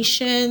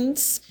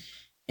locations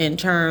in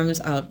terms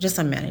of just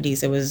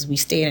amenities. We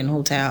stayed in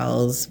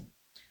hotels.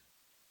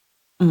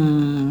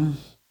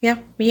 Yeah,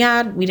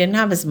 we didn't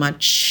have as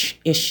much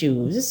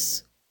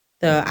issues.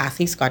 The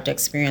athletes got to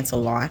experience a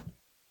lot.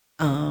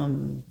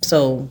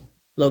 So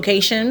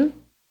location,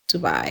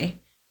 Dubai,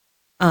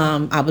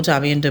 Abu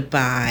Dhabi and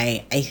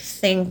Dubai. I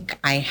think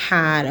I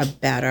had a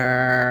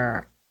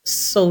better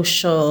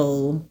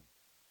social.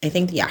 I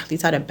think the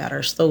athletes had a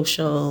better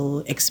social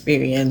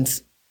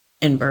experience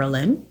in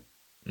Berlin,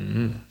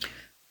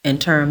 in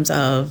terms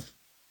of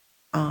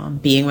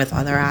being with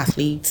other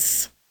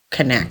athletes,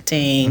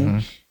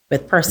 connecting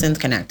with persons,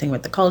 connecting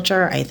with the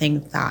culture. I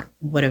think that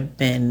would have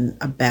been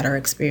a better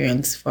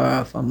experience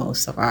for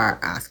most of our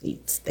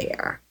athletes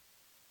there.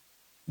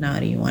 Now,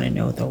 do you want to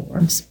know the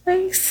worst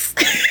place?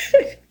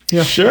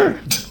 Yeah, sure.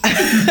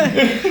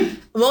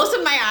 Most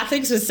of my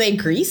athletes would say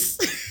Greece.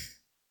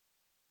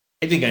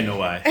 I think I know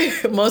why.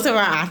 Most of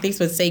our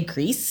athletes would say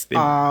Greece.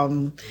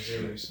 No.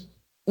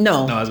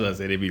 No, I was about to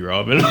say they'd be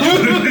robbing. Well,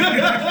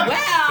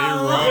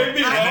 They'd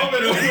be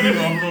robbing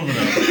over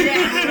there.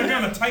 Yeah. They're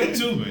kind of tight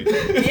too, man.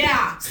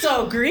 Yeah.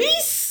 So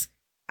Greece,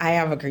 I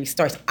have a Greece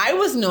story. I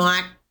was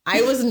not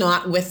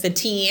with the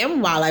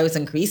team while I was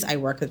in Greece. I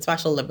worked with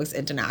Special Olympics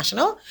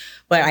International,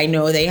 but I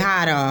know they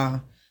had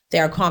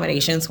their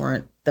accommodations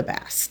weren't the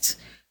best.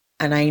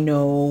 And I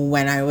know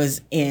when I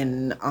was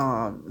in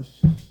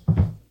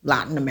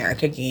Latin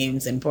America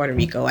games in Puerto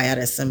Rico, I had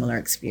a similar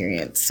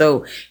experience.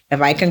 So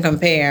if I can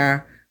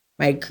compare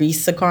my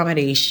Greece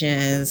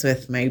accommodations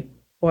with my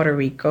Puerto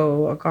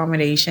Rico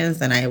accommodations,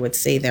 then I would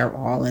say they're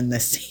all in the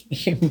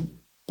same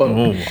boat.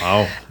 Oh,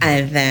 wow.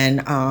 And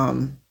then,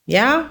 I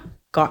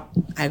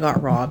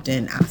got robbed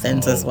in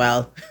Athens as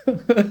well.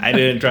 I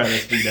didn't try to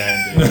speak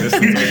that into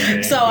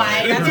existence. So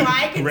that's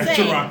why I can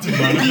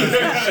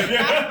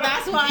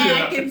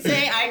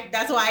say.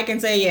 That's why I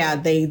can say, yeah,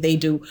 they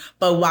do.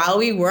 But while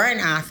we were in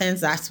Athens,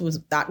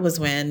 that was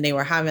when they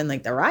were having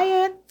like the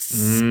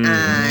riots,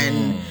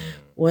 and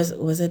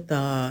was it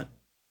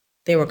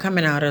they were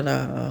coming out of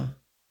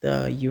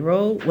the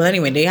Euro. Well,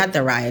 anyway, they had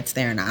the riots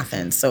there in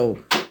Athens, so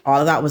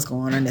all of that was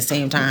going on at the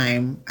same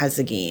time as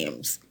the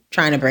games,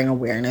 trying to bring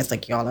awareness.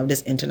 Like, y'all have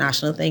this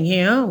international thing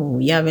here. When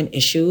we having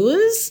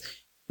issues,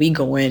 we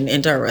going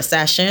into a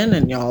recession,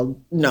 and y'all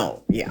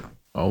know, yeah.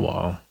 Oh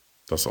wow,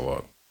 that's a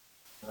lot.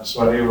 That's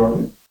why they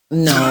wrote it.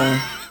 No,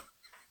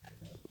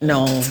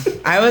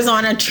 I was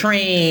on a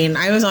train.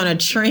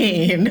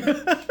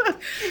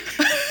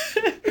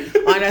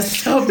 On a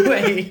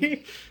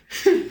subway,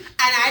 and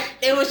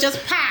it was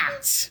just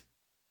packed,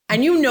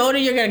 and you know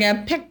that you're gonna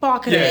get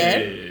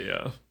pickpocketed.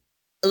 Yeah.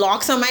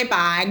 Locks on my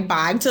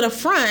bag to the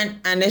front,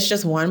 and it's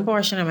just one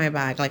portion of my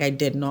bag. Like, I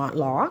did not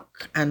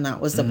lock, and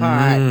that was the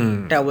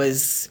part that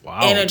was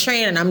in a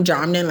train, and I'm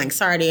jammed in like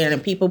sardine,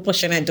 and people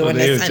pushing and doing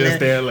this. And just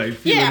there, like,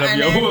 feeling up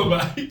your whole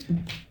body.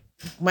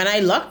 When I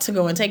looked to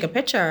go and take a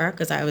picture,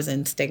 because I was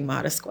in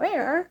Stigmata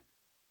Square,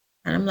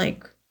 and I'm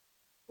like,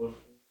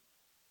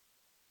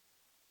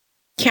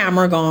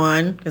 camera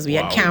gone, because we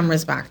had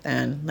cameras back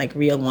then, like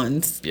real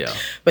ones. Yeah.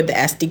 With the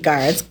SD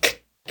cards,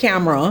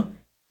 camera,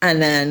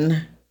 and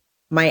then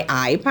my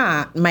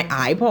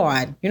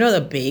iPod, you know,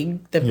 the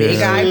big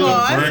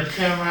iPod.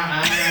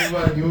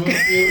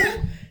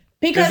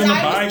 Because It's in the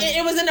bag?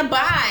 it was in a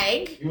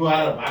bag. You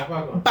had a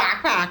backpack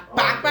on?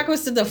 Backpack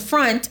was to the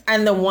front,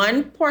 and the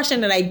one portion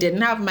that I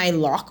didn't have my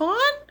lock on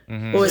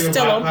was So your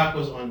still backpack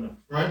was on the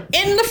front?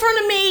 in the front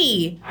of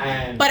me.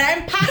 And But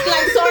I'm packed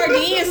like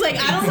sardines. Like,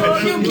 I don't know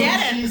if you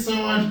get see it.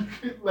 someone,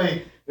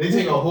 like, they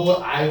take a whole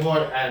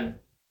iPod and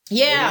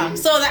Yeah.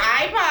 So the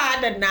iPad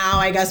that now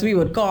I guess we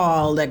would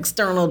call the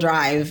external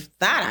drive,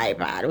 that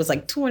iPad, it was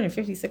like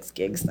 256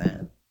 gigs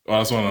then. Oh,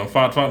 that's one of the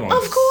fat ones.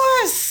 Of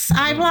course.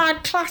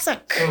 iPod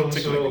Classic.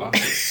 so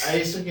I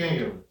used to get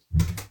you.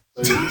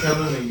 So you tell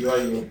them that you are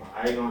your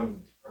bag on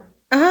the front.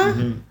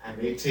 Uh-huh.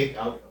 And they take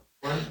out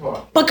the front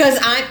part. Because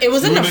it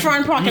was in You the was in-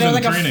 front you pocket. was It in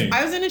was the like train.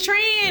 I was in a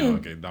train. Yeah,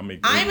 okay, that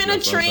makes. I'm in a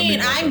that train.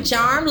 makes more I'm sense.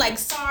 jarmed like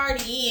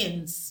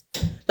sardines.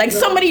 Like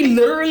somebody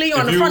literally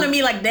on the you- front of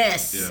me like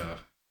this. Yeah.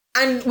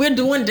 And we're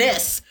doing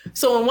this.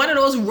 So in one of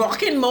those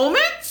rocking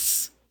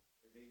moments,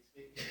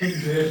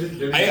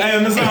 I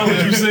understand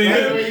what you're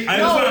saying.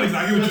 I understand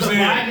exactly what you're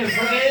saying.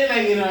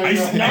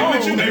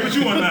 I with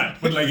you on that.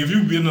 But like, if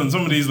you've been on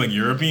some of these like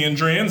European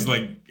trains,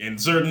 like in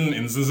certain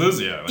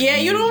instances, yeah. Like, yeah,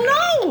 you don't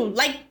know.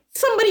 Like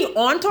somebody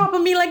on top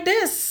of me like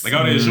this. Like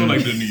how they show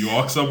like the New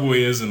York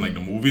subways and like the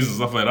movies and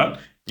stuff like that.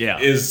 Yeah.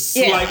 Is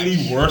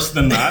slightly worse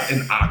than that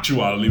in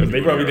actuality.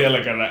 They probably did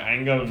like at an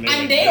angle.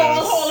 And they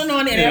all holding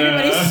on and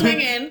everybody's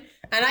swinging.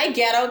 And I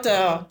get out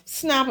to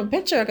snap a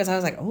picture because I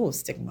was like, oh,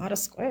 Stigmata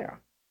Square.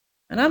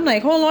 And I'm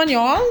like, hold on,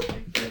 y'all.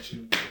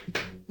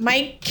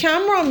 My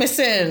camera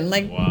missing.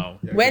 Like, Wow.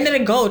 when did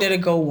it go? Did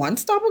it go one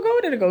stop ago?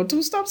 Did it go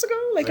 2 stops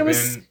ago? Like, it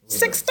was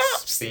 6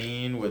 stops.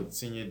 Spain with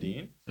Senior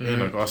Dean in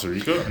like Costa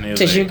Rica, and he was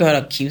Did like, you go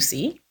to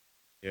QC?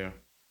 Yeah.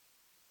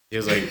 He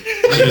was like,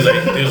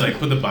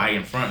 put the bag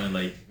in front, and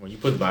like when you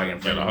put the bag in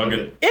front, Yeah, you hug hug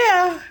it.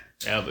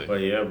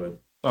 Yeah. But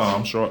Oh,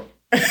 I'm short.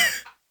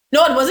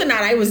 No, it wasn't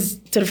that. I was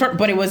to the front,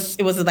 but it was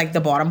like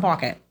the bottom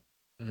pocket.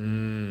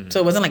 So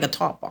it wasn't like a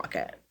top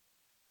pocket.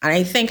 And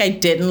I think I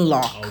didn't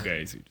lock. Okay,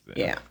 I see what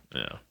you're saying.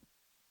 Yeah.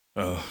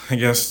 Yeah. I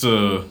guess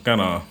to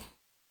kind of.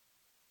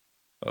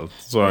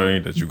 Sorry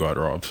that you got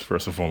robbed,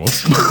 first and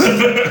foremost.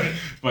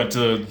 But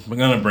we're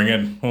gonna bring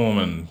it home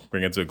and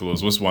bring it to a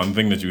close. What's one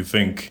thing that you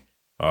think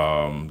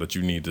that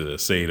you need to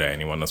say to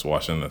anyone that's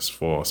watching this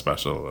for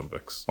Special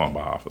Olympics, on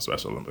behalf of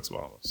Special Olympics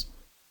Bahamas?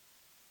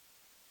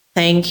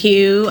 Thank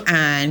you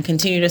and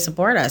continue to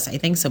support us. I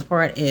think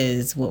support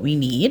is what we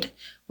need,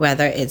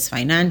 whether it's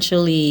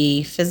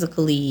financially,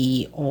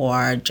 physically,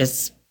 or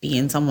just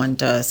being someone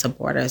to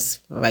support us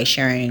by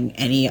sharing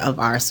any of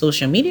our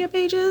social media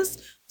pages.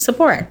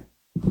 Support.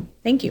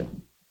 Thank you.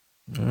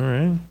 All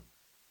right.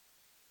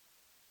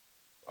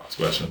 Last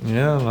question.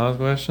 Yeah, last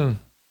question.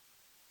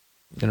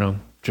 You know,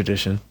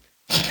 tradition.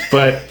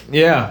 But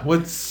yeah,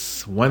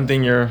 what's one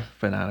thing you're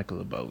fanatical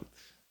about?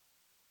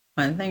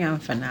 One thing I'm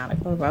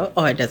fanatical about.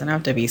 Oh, it doesn't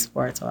have to be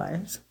sports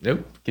wise.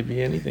 Nope, could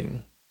be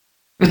anything.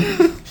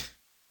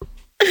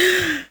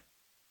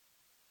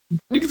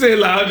 You can say it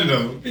louder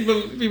though.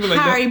 People like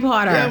Harry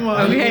Potter. Yeah,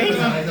 man. Okay.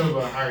 I know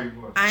about Harry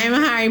Potter. I'm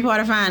a Harry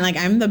Potter fan. Like,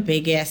 I'm the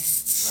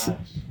biggest. I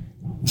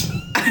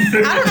don't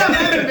know if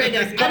I'm the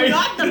biggest. I'm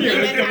not the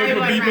biggest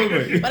Harry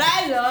Potter fan, but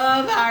I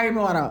love Harry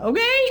Potter.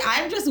 Okay?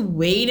 I'm just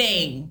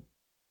waiting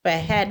for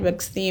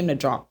Hedwig's theme to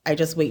drop. I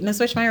just waiting to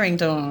switch my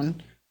ringtone.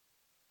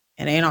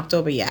 It ain't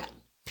October yet.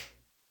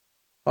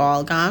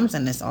 Fall comes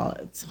and it's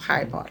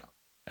Harry Potter.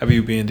 Have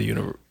you been to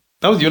Universal?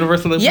 That was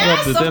Universal.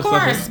 Yes, of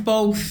course.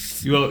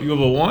 Both. You have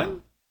a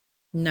wand?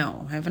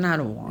 No, I haven't had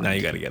a wand. Now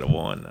you got to get a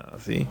wand now.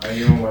 See?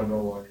 You don't want no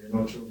one. You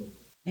know true.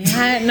 I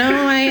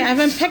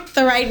haven't picked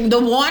the right. The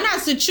one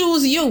has to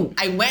choose you.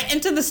 I went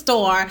into the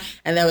store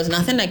and there was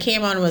nothing that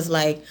came on and was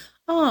like,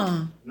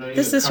 oh, No,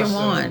 this is your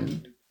custom.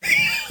 wand.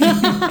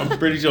 I'm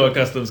pretty sure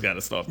Customs got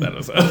to stop that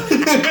or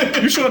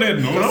something. You sure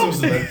they know?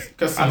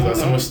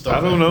 I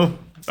don't know.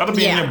 That'll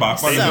be in your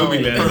box. Like, so- it'll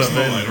be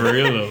personal. Like, For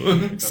real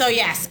though. So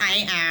yes,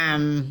 I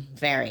am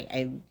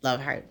I love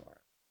Harry Potter.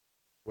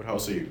 What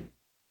house are you?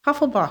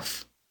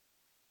 Hufflepuff.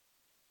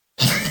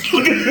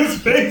 Look at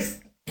his face.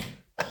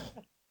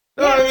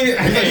 No, I mean,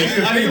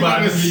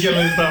 Anybody is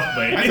killing stuff,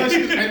 man. I thought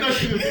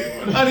she was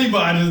thinking about it.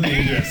 Anybody is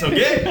dangerous,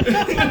 okay?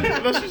 I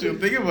thought she was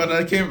thinking about it.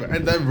 I came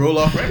and that roll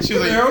off right. She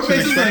was like, Her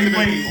face is like, expecting it.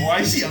 wait,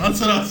 why she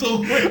answered us so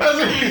quick?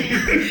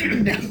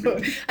 No.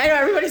 I know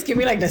everybody's giving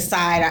me like the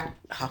side.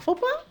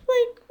 Hufflepuff?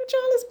 Like, what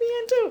y'all is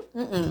being into?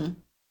 Mm-mm.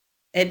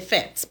 It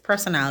fits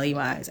personality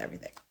wise,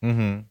 everything.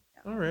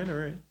 Mm-hmm. All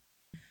right.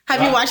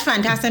 Have you watched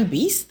Fantastic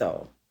Beasts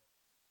though?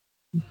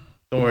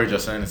 Don't worry,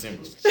 Justin. I'm the same.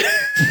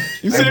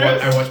 You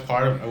I watch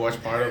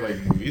part of like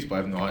movies,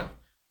 but I'm not.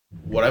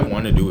 What I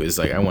want to do is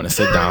like I want to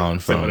sit down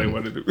That's what I from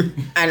want to do.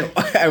 And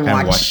and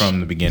watch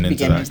from the beginning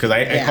to that because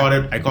I Yeah.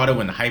 caught it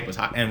when the hype was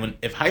high, and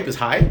if hype is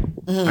high,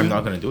 I'm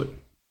not gonna do it.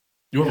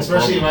 You have a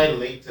Especially if problem. I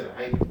late to the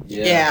hype.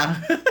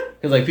 Yeah.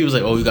 Because like people's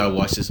like, oh, you gotta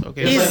watch this.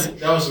 Okay. He's- Like,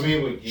 that was me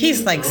with Game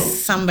He's of like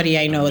Thrones. somebody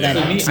I know that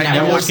Yeah. has I never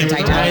never watched the watched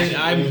Game of Titanic.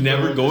 I'm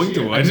never going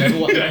to watch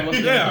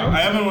it. Yeah, I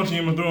haven't watched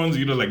Game of Thrones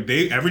either. Like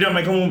every time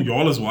I come home,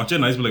 y'all is watching.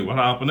 And I just be like, what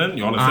happening?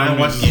 Y'all is I telling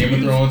me watch this is Game of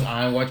good. Thrones.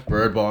 I watch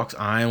Bird Box.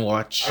 I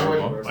watch. I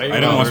watched I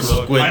didn't watch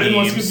Squid I didn't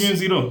watch Games. Squid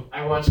Games either.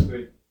 I watched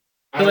Good.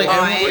 Cause like, Oh,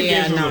 everyone-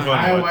 yeah, Games was no. a fun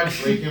I one.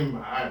 watched Breaking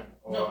Bad.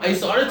 No, I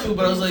started to,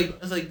 but I was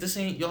like, this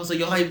ain't. Y'all was like,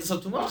 y'all hyped this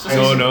up too much. No.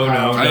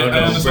 I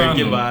understand.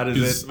 Breaking though, Bad is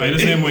 'cause it. I the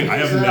same way. I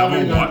have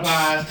never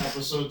watched.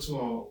 Episode 2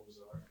 on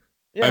Ozark.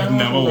 I've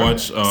never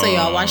watched. So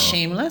y'all watch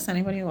Shameless?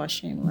 Anybody watch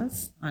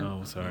Shameless?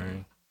 Oh,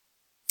 sorry.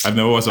 I've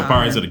never watched a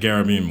Pirates of the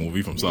Caribbean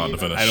movie from start to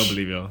finish. I don't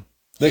believe y'all.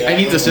 Like, I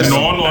need the system.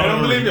 No Lord I don't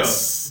of the believe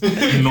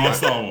Rings. No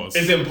Star Wars.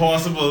 It's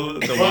impossible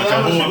to watch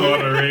that a was whole Lord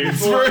of the Rings.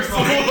 before- First of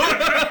all,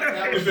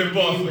 That was it's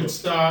impossible.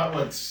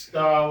 with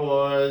Star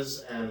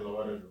Wars and Lord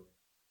of the Rings.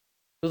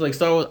 It was like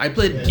Star Wars. I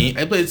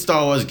played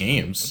Star Wars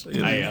games,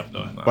 I have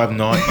no. but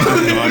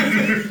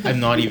I've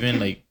not even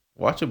like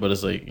watched it. But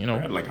it's like, you I know,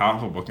 had like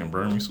half a book in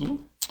primary school.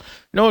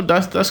 no,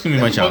 that's gonna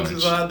be my challenge.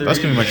 That's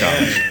gonna be my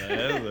challenge.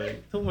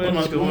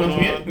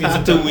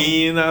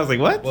 Tatooine. I was like,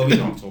 what? Well, we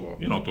in October.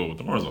 In October.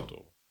 Tomorrow's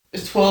October.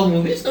 It's 12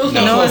 movies. No,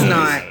 No, it's 12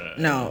 not. movies.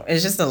 No,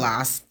 it's just the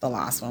last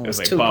one It was was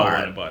like two part 1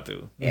 part. and part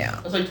 2. Yeah.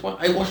 That's like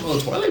I watched all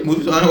the Twilight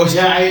movies. I watched.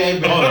 Yeah,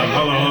 Hold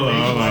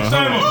on.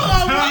 Time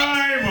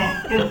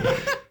out.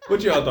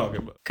 What y'all talking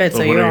about? Good, so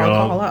So what you're are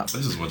all y'all- caught up.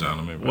 This is what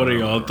anime. What are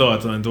y'all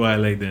thoughts on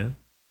Twilight then?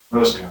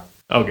 First guy.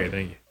 Okay,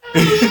 thank you.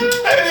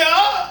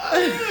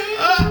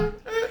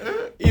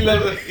 He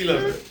loves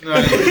it.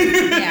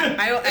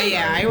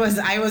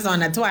 I was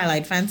on a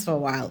Twilight fence for a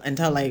while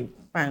until I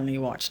finally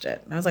watched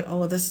it. And I was like,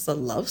 oh, this is a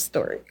love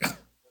story.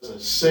 It's a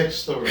sex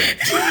story.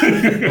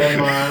 That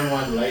man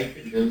one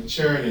like them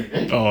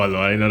churning. Oh Lord,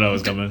 I didn't know that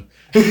was coming.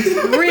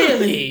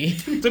 Really?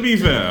 To be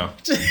fair,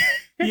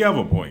 you have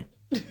a point.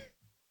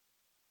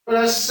 But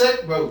that's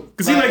sick, bro.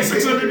 Cause he like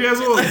 600 years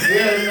old.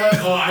 Yeah,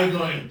 I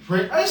go in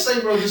print. I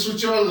say, bro, this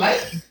what y'all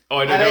like? Oh,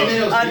 I And I didn't think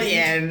know. On the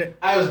end.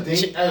 I was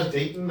dating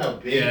a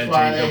big Yeah,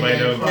 Twilight Jacob, I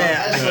know. man.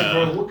 I said, Yeah.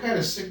 bro, what kind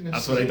of sickness?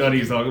 That's what I thought he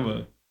was talking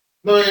about.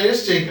 No, yeah,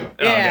 it's Jacob.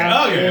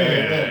 Yeah.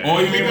 Okay. Oh,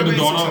 you mean with the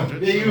daughter?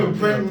 Yeah, you in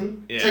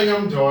printing, Yeah. take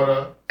him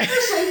daughter. I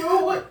say,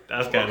 bro, what?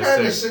 That's What kind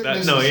kind of of sick.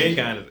 sickness No, is it it? ain't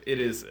kind of. It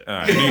is.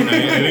 I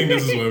think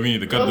this is where we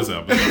need to cut this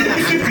episode.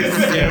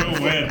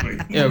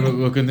 Yeah,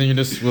 we'll continue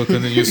this. We'll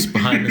continue this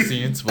behind the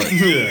scenes. But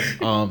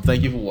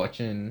thank you for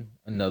watching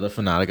another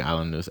Fanatic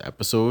Islanders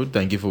episode.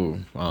 Thank you for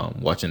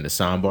watching the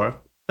Sandbar.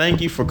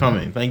 Thank you for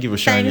coming. Thank you for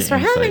sharing. Thanks for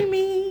your insight. having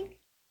me.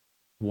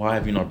 Why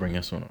have you not bring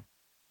us on?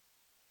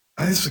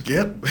 I just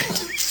forget.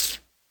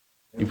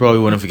 You probably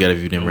wouldn't forget if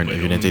you didn't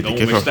take the Don't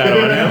gift wish off. that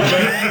on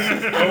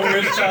him. Don't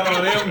wish that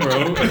on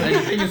him, bro.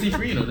 Anything is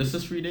free, you know. This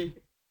is free day.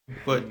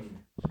 But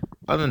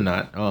other than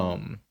that,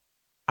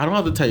 I don't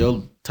have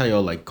to tell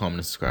y'all like, comment,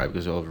 and subscribe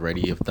because y'all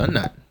already have done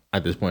that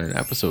at this point in the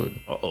episode.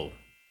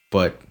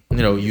 But you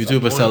know,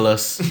 YouTube will tell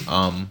us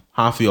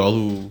half of y'all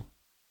who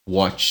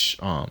watch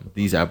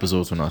these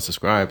episodes will not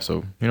subscribe.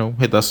 So you know,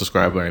 hit that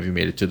subscribe button if you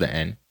made it to the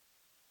end.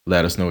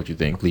 Let us know what you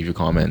think. Leave your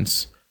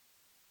comments.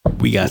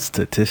 We got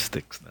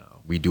statistics now.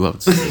 We do have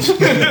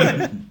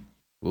to.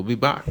 We'll be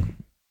back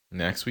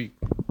next week.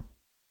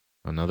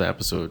 Another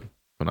episode.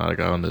 Fanatic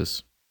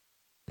Islanders.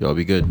 Y'all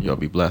be good. Y'all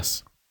be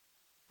blessed.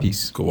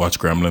 Peace. Go watch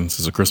Gremlins.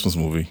 It's a Christmas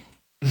movie.